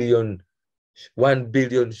billion, 1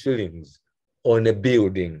 billion shillings on a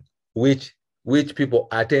building, which people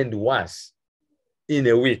attend once in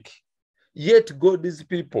a week. Yet God is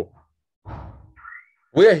people,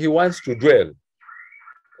 where he wants to dwell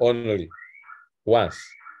only once,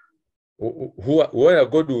 where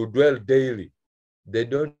God will dwell daily, they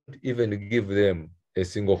don't even give them a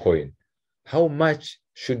single coin. How much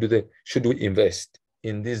should we invest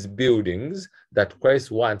in these buildings that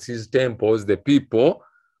Christ wants, his temples, the people,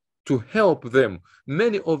 to help them?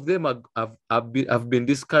 Many of them have been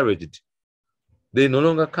discouraged. They no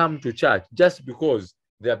longer come to church just because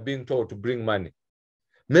they are being told to bring money.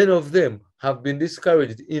 Many of them have been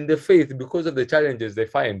discouraged in the faith because of the challenges they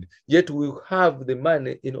find, yet we have the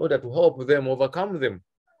money in order to help them overcome them.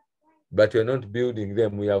 But we are not building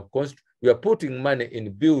them. We are putting money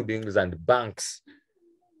in buildings and banks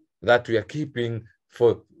that we are keeping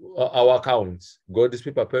for our accounts. God's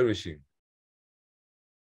people are perishing.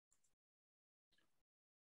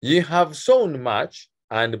 Ye have sown much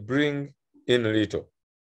and bring in little.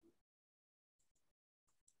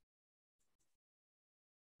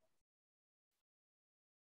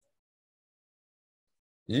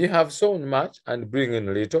 Ye have sown much and bring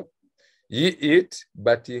in little. Ye eat,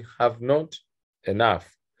 but ye have not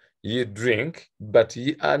enough. Ye drink, but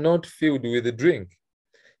ye are not filled with the drink.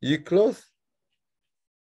 Ye clothe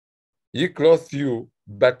you,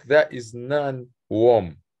 but there is none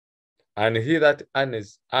warm. And he that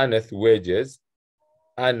earneth wages,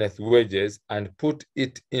 and put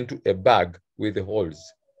it into a bag with holes.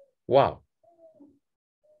 Wow.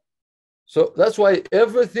 So that's why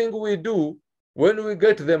everything we do, when we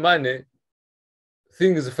get the money,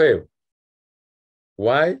 things fail.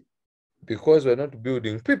 Why? Because we're not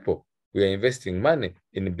building people. We are investing money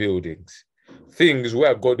in buildings. Things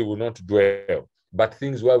where God will not dwell, but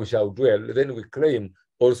things where we shall dwell, then we claim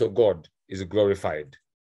also God is glorified.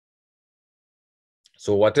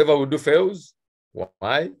 So whatever we do fails.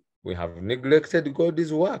 Why? We have neglected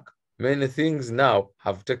God's work. Many things now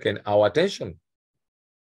have taken our attention.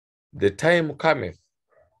 The time cometh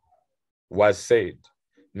was said.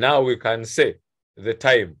 Now we can say the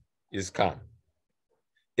time is come.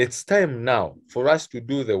 It's time now for us to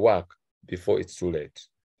do the work before it's too late.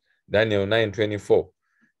 Daniel 9:24.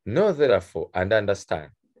 Know therefore and understand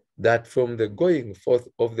that from the going forth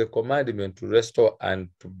of the commandment to restore and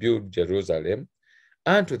to build Jerusalem,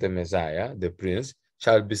 and to the Messiah, the Prince,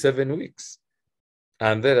 shall be 7 weeks.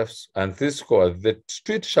 And this cause, the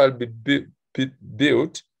street shall be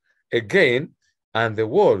built again, and the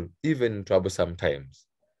world even in troublesome times.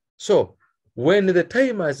 So when the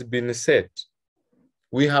time has been set,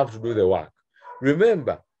 we have to do the work.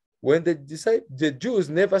 Remember, when the Jews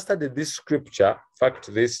never studied this scripture, in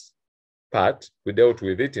fact, this part, we dealt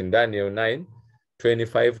with it in Daniel 9,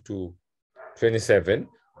 25 to 27,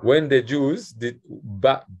 when the Jews the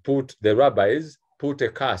rabbis put a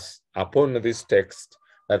curse upon this text,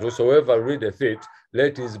 that whosoever readeth it,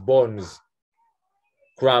 let his bones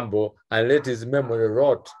crumble and let his memory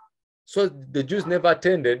rot. So the Jews never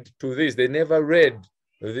attended to this. They never read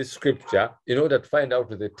this scripture in order to find out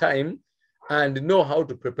the time and know how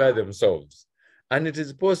to prepare themselves. And it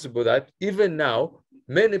is possible that even now,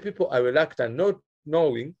 many people are reluctant, not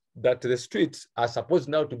knowing that the streets are supposed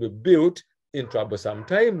now to be built in troublesome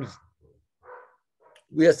times.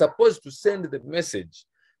 We are supposed to send the message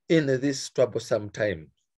in this troublesome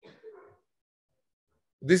time.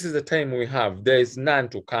 This is the time we have. There is none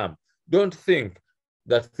to come. Don't think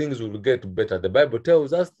that things will get better. The Bible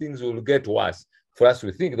tells us things will get worse. For us,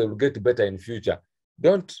 we think they will get better in future.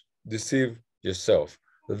 Don't deceive yourself.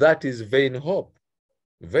 That is vain hope.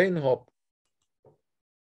 Vain hope.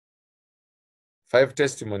 5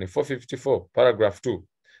 Testimony 454, paragraph 2.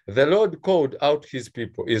 The Lord called out his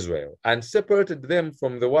people, Israel, and separated them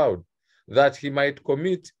from the world, that he might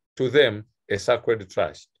commit to them a sacred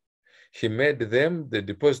trust. He made them the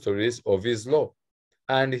depositories of his law,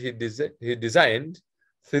 and he designed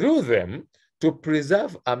through them to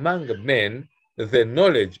preserve among men the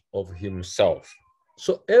knowledge of himself.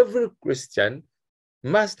 So every Christian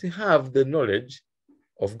must have the knowledge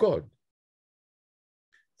of God.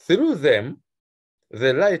 Through them,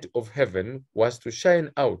 the light of heaven was to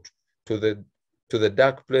shine out to the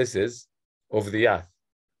dark places of the earth,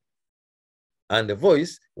 and the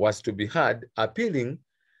voice was to be heard appealing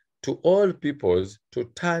to all peoples to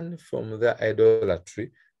turn from their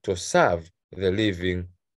idolatry to serve the living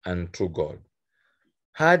and true God.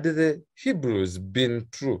 Had the Hebrews been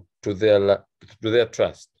true to their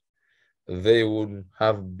trust, they would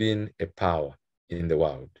have been a power in the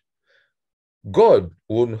world. God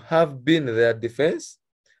would have been their defense,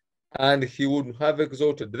 and he would have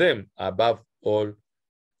exalted them above all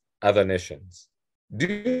other nations.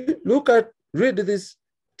 Read this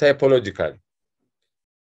typologically.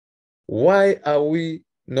 Why are we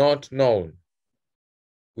not known?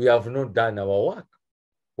 We have not done our work,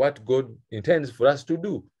 what God intends for us to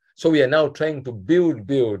do. So we are now trying to build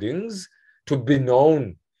buildings to be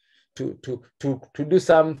known, to do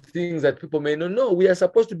some things that people may not know. We are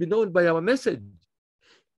supposed to be known by our message,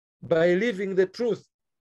 by living the truth.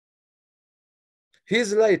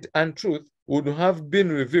 His light and truth would have been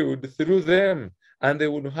revealed through them, and they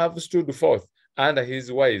would have stood forth under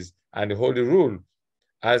his wise and holy rule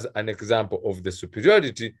as an example of the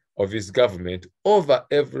superiority of his government over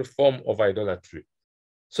every form of idolatry.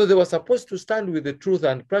 So they were supposed to stand with the truth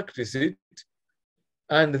and practice it,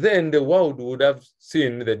 and then the world would have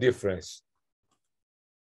seen the difference.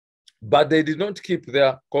 But they did not keep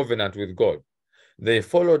their covenant with God. They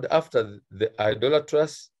followed after the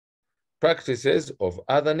idolatrous practices of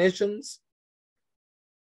other nations,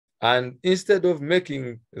 and instead of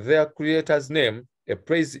making their Creator's name a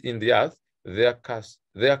praise in the earth, their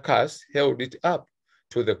curse held it up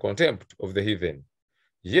to the contempt of the heathen.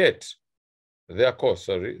 Yet their course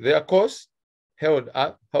held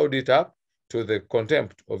it up to the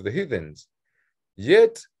contempt of the heathens.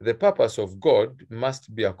 Yet the purpose of God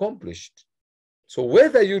must be accomplished. So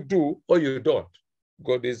whether you do or you don't,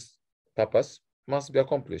 God's purpose must be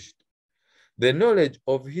accomplished. The knowledge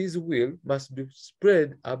of his will must be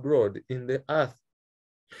spread abroad in the earth.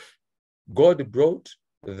 God brought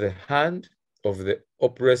the hand of the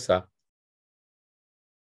oppressor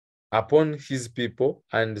upon his people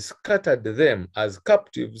and scattered them as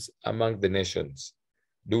captives among the nations.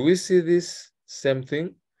 Do we see this same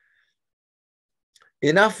thing?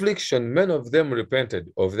 In affliction, many of them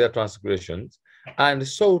repented of their transgressions and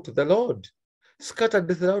sought the Lord.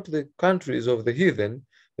 Scattered throughout the countries of the heathen,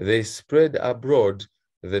 they spread abroad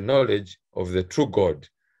the knowledge of the true God.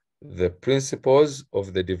 The principles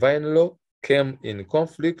of the divine law came in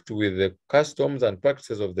conflict with the customs and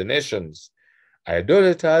practices of the nations.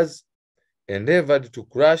 Idolaters endeavored to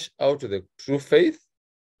crush out the true faith.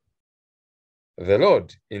 The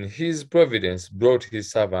Lord, in his providence, brought his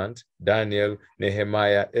servant Daniel,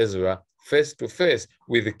 Nehemiah, Ezra face to face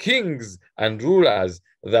with kings and rulers,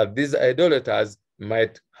 that these idolaters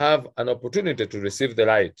might have an opportunity to receive the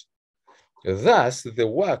light. Thus, the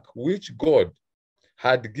work which God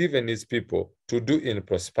had given his people to do in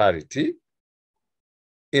prosperity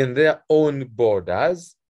in their own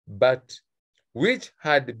borders, but which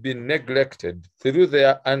had been neglected through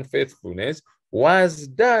their unfaithfulness, was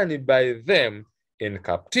done by them in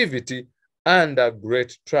captivity under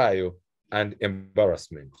great trial and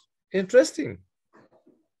embarrassment. Interesting.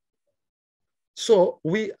 So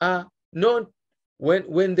we are not,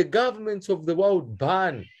 when the governments of the world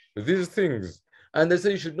ban these things and they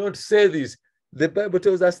say you should not say this, the Bible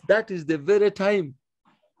tells us that is the very time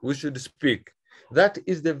we should speak. That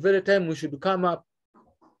is the very time we should come up.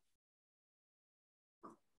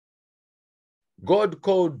 God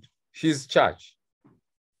called his church.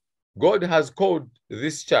 God has called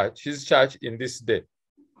this church, his church in this day,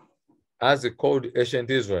 as he called ancient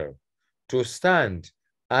Israel, to stand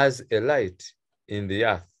as a light in the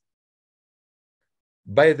earth.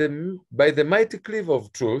 By the mighty cleave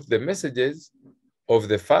of truth, the messages of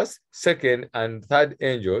the first, second, and third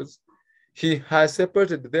angels, he has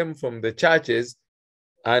separated them from the churches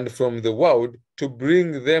and from the world to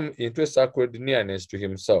bring them into a sacred nearness to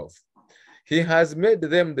himself. He has made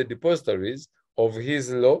them the depositories of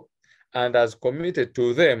his law and has committed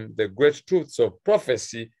to them the great truths of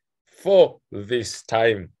prophecy for this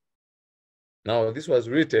time. Now, this was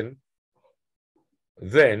written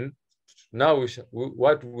then. Now,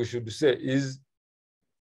 what we should say is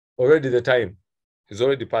already the time is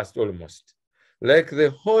already past almost. Like the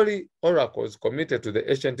holy oracles committed to the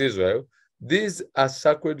ancient Israel, these are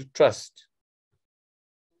sacred trust.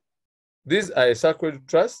 These are a sacred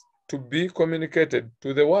trust to be communicated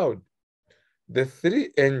to the world. The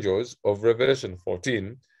three angels of Revelation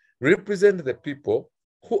 14 represent the people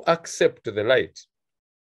who accept the light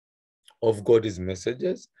of God's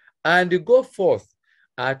messages and go forth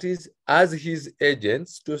as his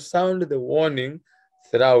agents to sound the warning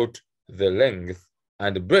throughout the length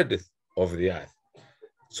and breadth of the earth.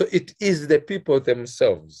 So it is the people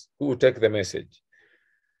themselves who take the message.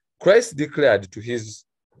 Christ declared to his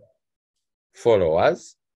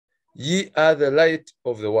followers, "Ye are the light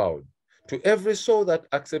of the world." To every soul that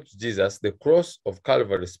accepts Jesus, the cross of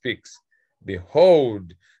Calvary speaks,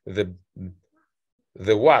 "Behold the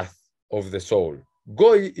worth of the soul.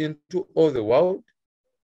 Go ye into all the world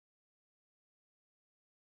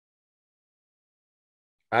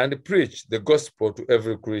and preach the gospel to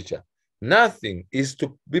every creature." Nothing is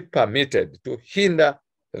to be permitted to hinder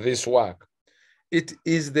this work. It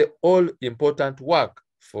is the all-important work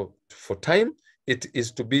for time. It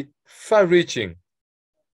is to be far-reaching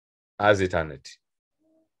as eternity.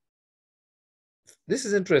 This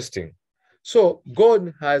is interesting. So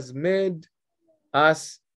God has made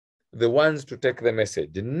us the ones to take the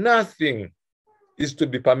message. Nothing is to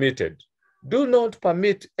be permitted. Do not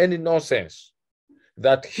permit any nonsense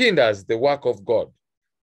that hinders the work of God,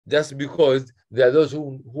 just because there are those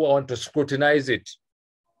who want to scrutinize it.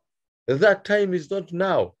 That time is not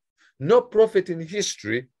now. No prophet in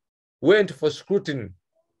history went for scrutiny.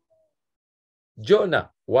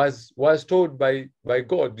 Jonah was told by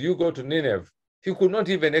God, "You go to Nineveh." He could not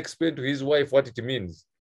even explain to his wife what it means.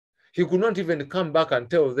 He could not even come back and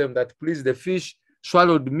tell them that, "Please, the fish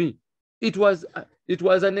swallowed me." It was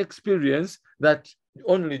an experience that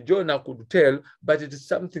only Jonah could tell, but it is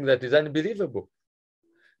something that is unbelievable.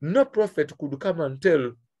 No prophet could come and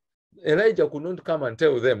tell, Elijah could not come and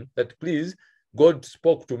tell them that, "Please, God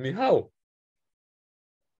spoke to me." How?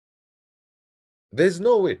 There's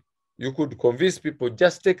no way you could convince people.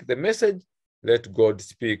 Just take the message, let God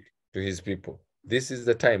speak to his people. This is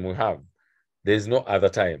the time we have. There's no other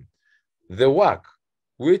time. The work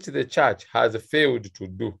which the church has failed to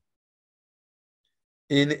do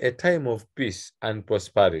in a time of peace and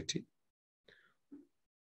prosperity,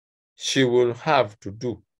 she will have to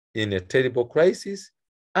do in a terrible crisis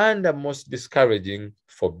and a most discouraging,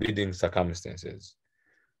 forbidding circumstances.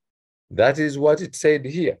 That is what it said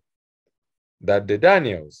here, that the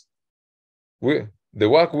Daniels, the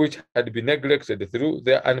work which had been neglected through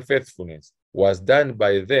their unfaithfulness, was done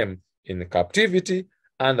by them in captivity,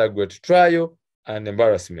 under great trial and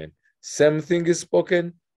embarrassment. Same thing is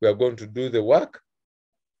spoken. We are going to do the work.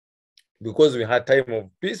 Because we had time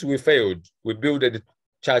of peace, we failed. We built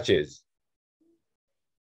churches.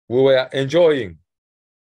 We were enjoying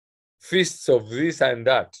feasts of this and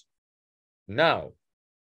that. Now,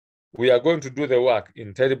 we are going to do the work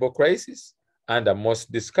in terrible crisis and the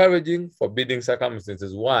most discouraging, forbidding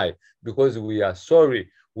circumstances. Why? Because we are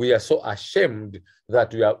sorry. We are so ashamed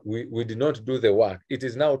that we did not do the work. It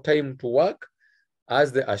is now time to work,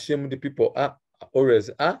 as the ashamed people always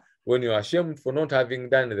are. When you're ashamed for not having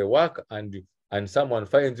done the work and someone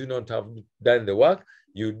finds you not have done the work,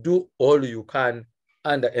 you do all you can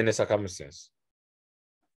under any circumstance.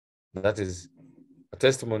 That is a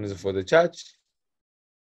testimony for the church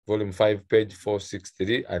volume 5, page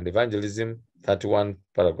 463, and Evangelism 31,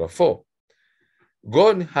 paragraph 4.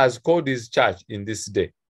 God has called his church in this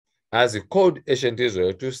day, as he called ancient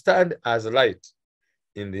Israel, to stand as light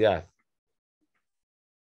in the earth.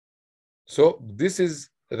 So this is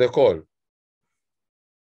the call.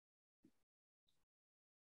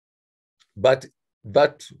 But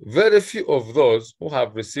very few of those who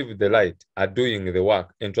have received the light are doing the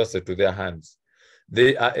work entrusted to their hands.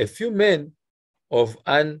 They are a few men of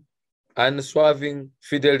unswerving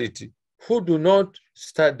fidelity who do not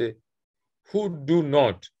study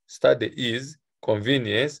ease,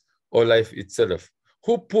 convenience, or life itself,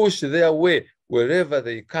 who push their way wherever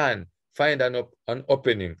they can find an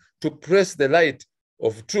opening to press the light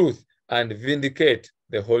of truth and vindicate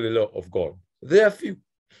the holy law of God. They are few.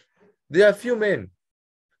 There are few men.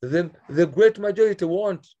 The great majority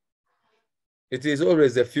won't. It is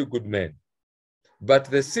always a few good men. But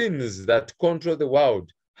the sins that control the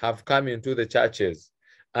world have come into the churches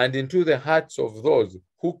and into the hearts of those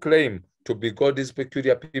who claim to be God's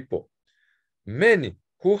peculiar people. Many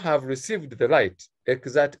who have received the light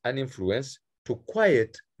exert an influence to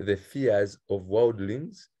quiet the fears of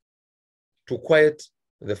worldlings,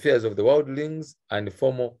 and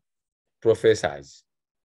former professors.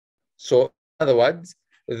 So, in other words,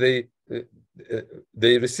 they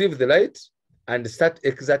receive the light and start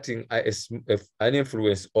exerting an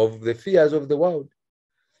influence of the fears of the world.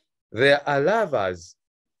 There are lovers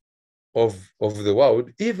of the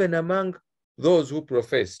world, even among those who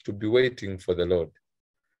profess to be waiting for the Lord.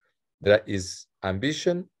 There is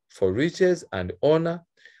ambition for riches and honor.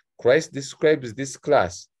 Christ describes this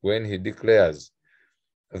class when he declares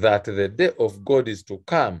that the day of God is to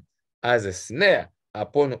come as a snare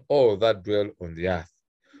upon all that dwell on the earth.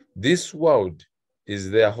 This world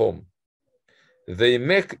is their home. They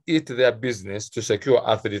make it their business to secure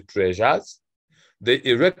earthly treasures. They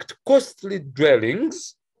erect costly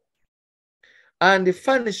dwellings and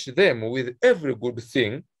furnish them with every good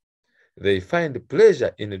thing. They find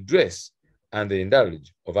pleasure in dress and they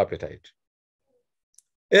indulge of appetite.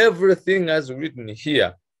 Everything as written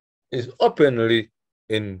here is openly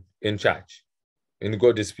in church, in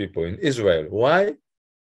God's people, in Israel. Why?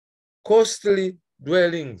 Costly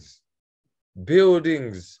dwellings,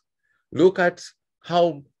 buildings. Look at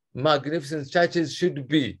how magnificent churches should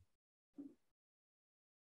be.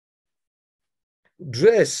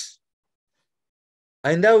 Dress,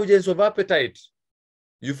 indulgence of appetite.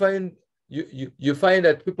 You find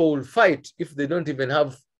that people will fight if they don't even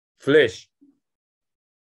have flesh.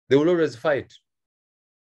 They will always fight.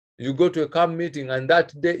 You go to a camp meeting and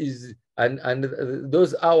that day is, and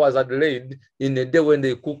those hours are delayed in a day when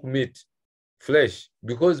they cook meat, flesh,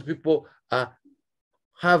 because people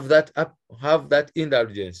have that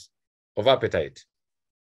indulgence of appetite.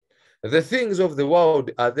 The things of the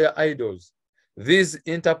world are their idols. These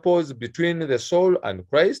interpose between the soul and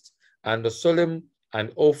Christ, and the solemn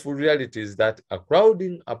and awful realities that are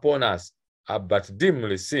crowding upon us are but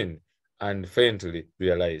dimly seen and faintly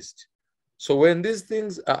realized. So when these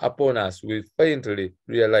things are upon us, we faintly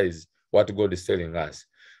realize what God is telling us.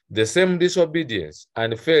 The same disobedience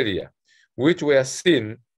and failure which were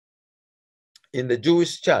seen in the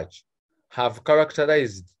Jewish church have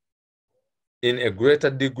characterized in a greater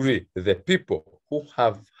degree the people who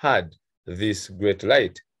have had this great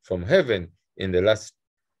light from heaven in the last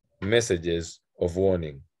messages of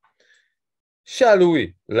warning. Shall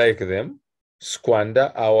we, like them,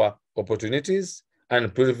 squander our opportunities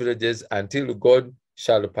and privileges until God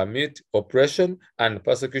shall permit oppression and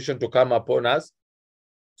persecution to come upon us?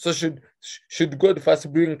 So should God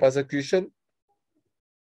first bring persecution?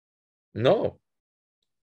 No.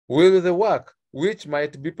 Will the work which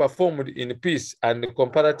might be performed in peace and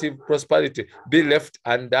comparative prosperity be left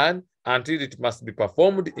undone until it must be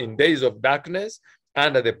performed in days of darkness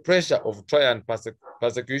under the pressure of trial and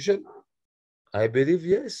persecution? I believe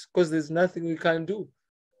yes, because there's nothing we can do.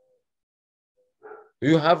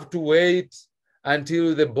 You have to wait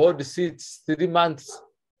until the board sits 3 months.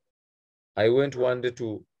 I went one day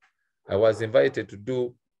I was invited to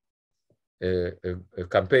do a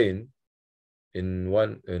campaign in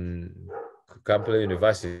Kampala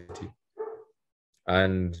University,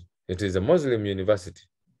 and it is a Muslim university.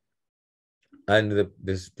 And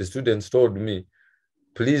the students told me,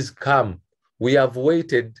 please come. We have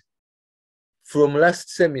waited from last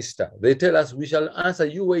semester. They tell us, we shall answer,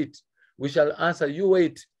 you wait. We shall answer, you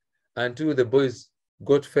wait. Until the boys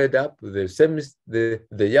got fed up. The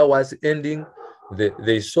year was ending.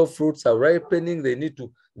 They saw fruits are ripening.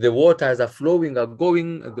 The waters are flowing, are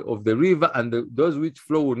going of the river, and those which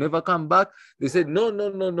flow will never come back. They said,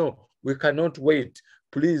 no. We cannot wait.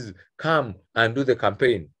 please come and do the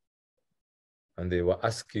campaign. And they were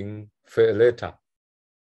asking for a letter.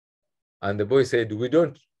 And the boy said, we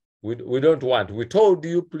don't want. We told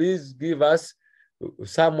you, please give us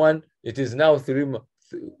someone. It is now 3 months.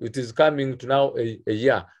 It is coming to now a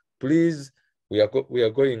year. Please, we are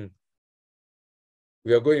going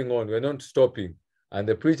on. We're not stopping. And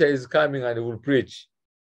the preacher is coming and will preach.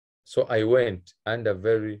 So I went under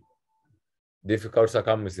very difficult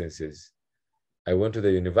circumstances. I went to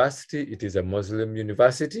the university. It is a Muslim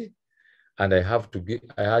university. And I had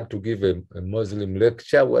to give a Muslim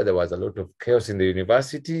lecture where there was a lot of chaos in the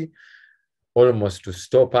university, almost to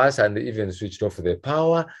stop us, and even switched off the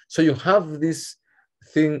power. So you have this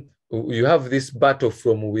thing, you have this battle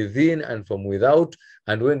from within and from without.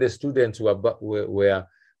 And when the students when we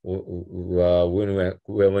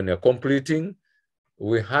were completing,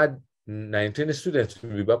 we had 19 students to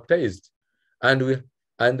be baptized, and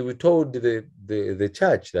we told the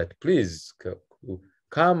church that please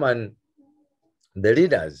come, and the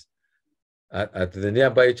leaders at the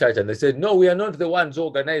nearby church, and they said, no, we are not the ones who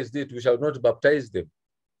organized it. We shall not baptize them.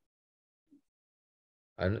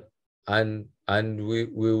 And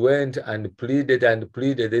we went and pleaded and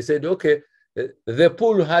pleaded. They said, okay, the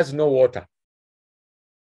pool has no water.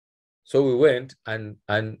 So we went and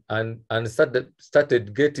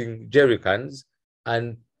started getting jerry cans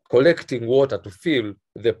and collecting water to fill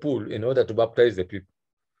the pool in order to baptize the people.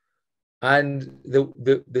 And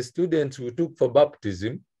the students we took for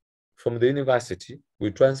baptism from the university,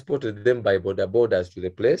 we transported them by borders to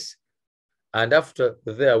the place. And after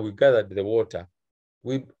there, we gathered the water.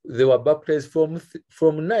 They were baptized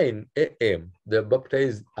from 9 a.m. They were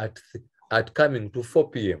baptized at coming to 4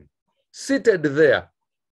 p.m. Seated there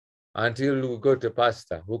until we got a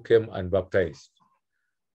pastor who came and baptized.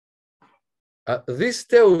 This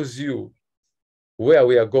tells you where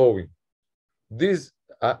we are going. This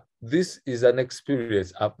is an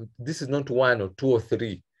experience. This is not 1 or 2 or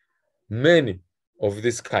 3, many of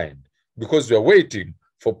this kind, because we are waiting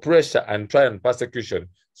for pressure and trial and persecution.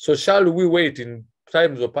 So shall we wait in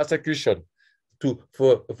times of persecution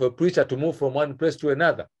for a preacher to move from one place to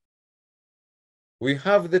another? We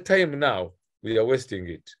have the time now. We are wasting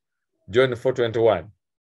it. John 4:21.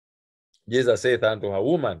 Jesus saith unto her,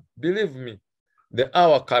 woman, believe me, the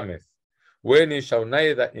hour cometh when ye shall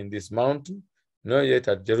neither in this mountain nor yet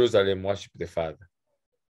at Jerusalem worship the Father.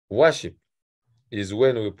 Worship is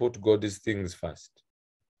when we put God's things first.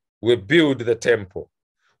 We build the temple.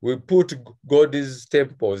 We put God's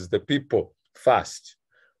temples, the people, first.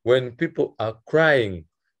 When people are crying,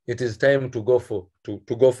 it is time to go for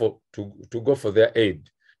their aid,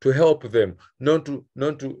 to help them, not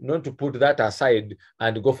to put that aside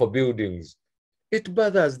and go for buildings. It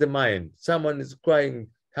bothers the mind. Someone is crying,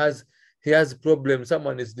 he has problems,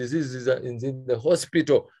 someone is diseased, is in the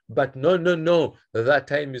hospital, but no, that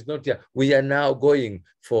time is not here. We are now going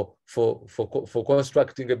for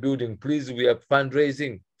constructing a building. Please, we are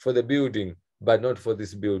fundraising for the building, but not for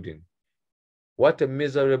this building. What a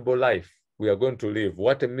miserable life we are going to live.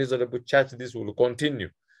 What a miserable church this will continue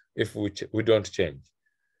if we don't change.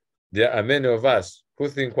 There are many of us who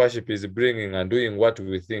think worship is bringing and doing what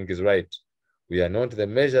we think is right. We are not the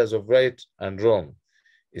measures of right and wrong.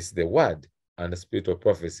 It's the word and the spirit of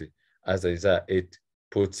prophecy, as Isaiah 8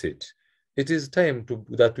 puts it. It is time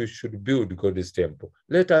that we should build God's temple.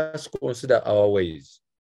 Let us consider our ways.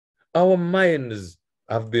 Our minds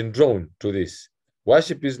have been drawn to this.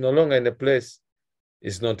 Worship is no longer in a place.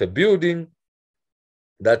 It's not a building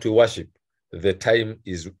that we worship. The time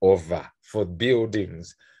is over for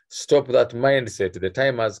buildings. Stop that mindset. The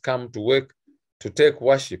time has come to work, to take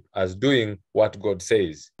worship as doing what God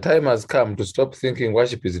says. The time has come to stop thinking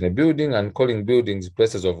worship is in a building and calling buildings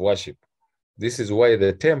places of worship. This is why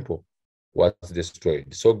the temple was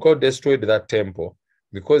destroyed. So God destroyed that temple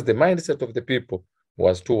because the mindset of the people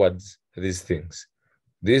was towards these things.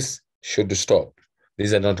 This should stop.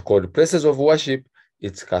 These are not called places of worship.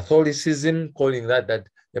 It's Catholicism calling that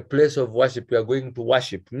a place of worship, you are going to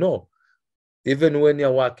worship. No. Even when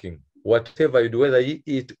you're working, whatever you do, whether you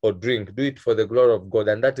eat or drink, do it for the glory of God,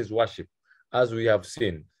 and that is worship. As we have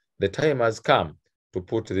seen, the time has come to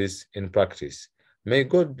put this in practice. May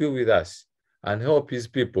God be with us and help his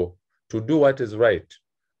people to do what is right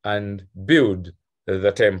and build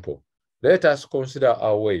the temple. Let us consider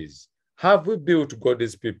our ways. Have we built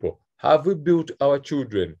God's people? Have we built our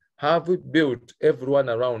children? Have we built everyone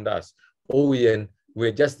around us? Or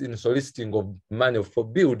we're just in soliciting of money for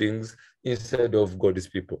buildings instead of God's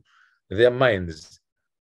people? Their minds.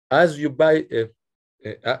 As you buy a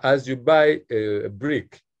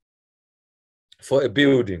brick for a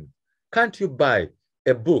building, can't you buy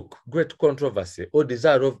a book, great controversy, or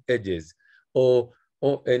desire of ages, or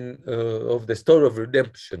of the story of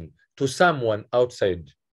redemption to someone outside,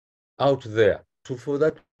 out there, for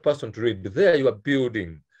that person to read. There you are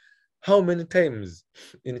building. How many times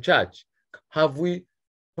in church have we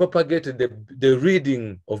propagated the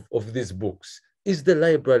reading of these books? Is the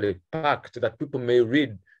library packed that people may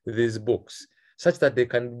read these books such that they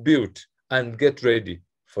can build and get ready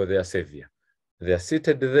for their Savior? They are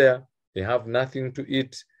seated there, they have nothing to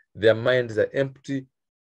eat, their minds are empty.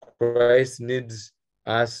 Christ needs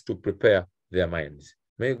us to prepare their minds.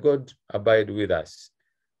 May God abide with us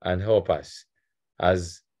and help us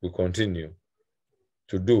as we continue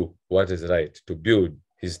to do what is right, to build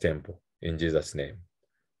his temple. In Jesus' name,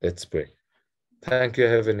 let's pray. Thank you,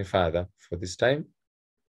 Heavenly Father, for this time.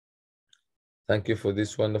 Thank you for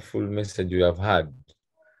this wonderful message you have had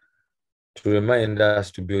to remind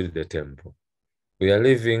us to build the temple. We are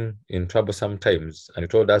living in troublesome times, and you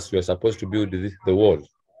told us we are supposed to build the wall,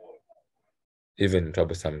 even in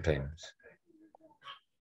troublesome times.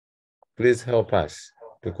 Please help us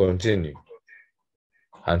to continue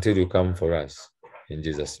until you come for us. In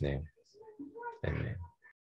Jesus' name, amen.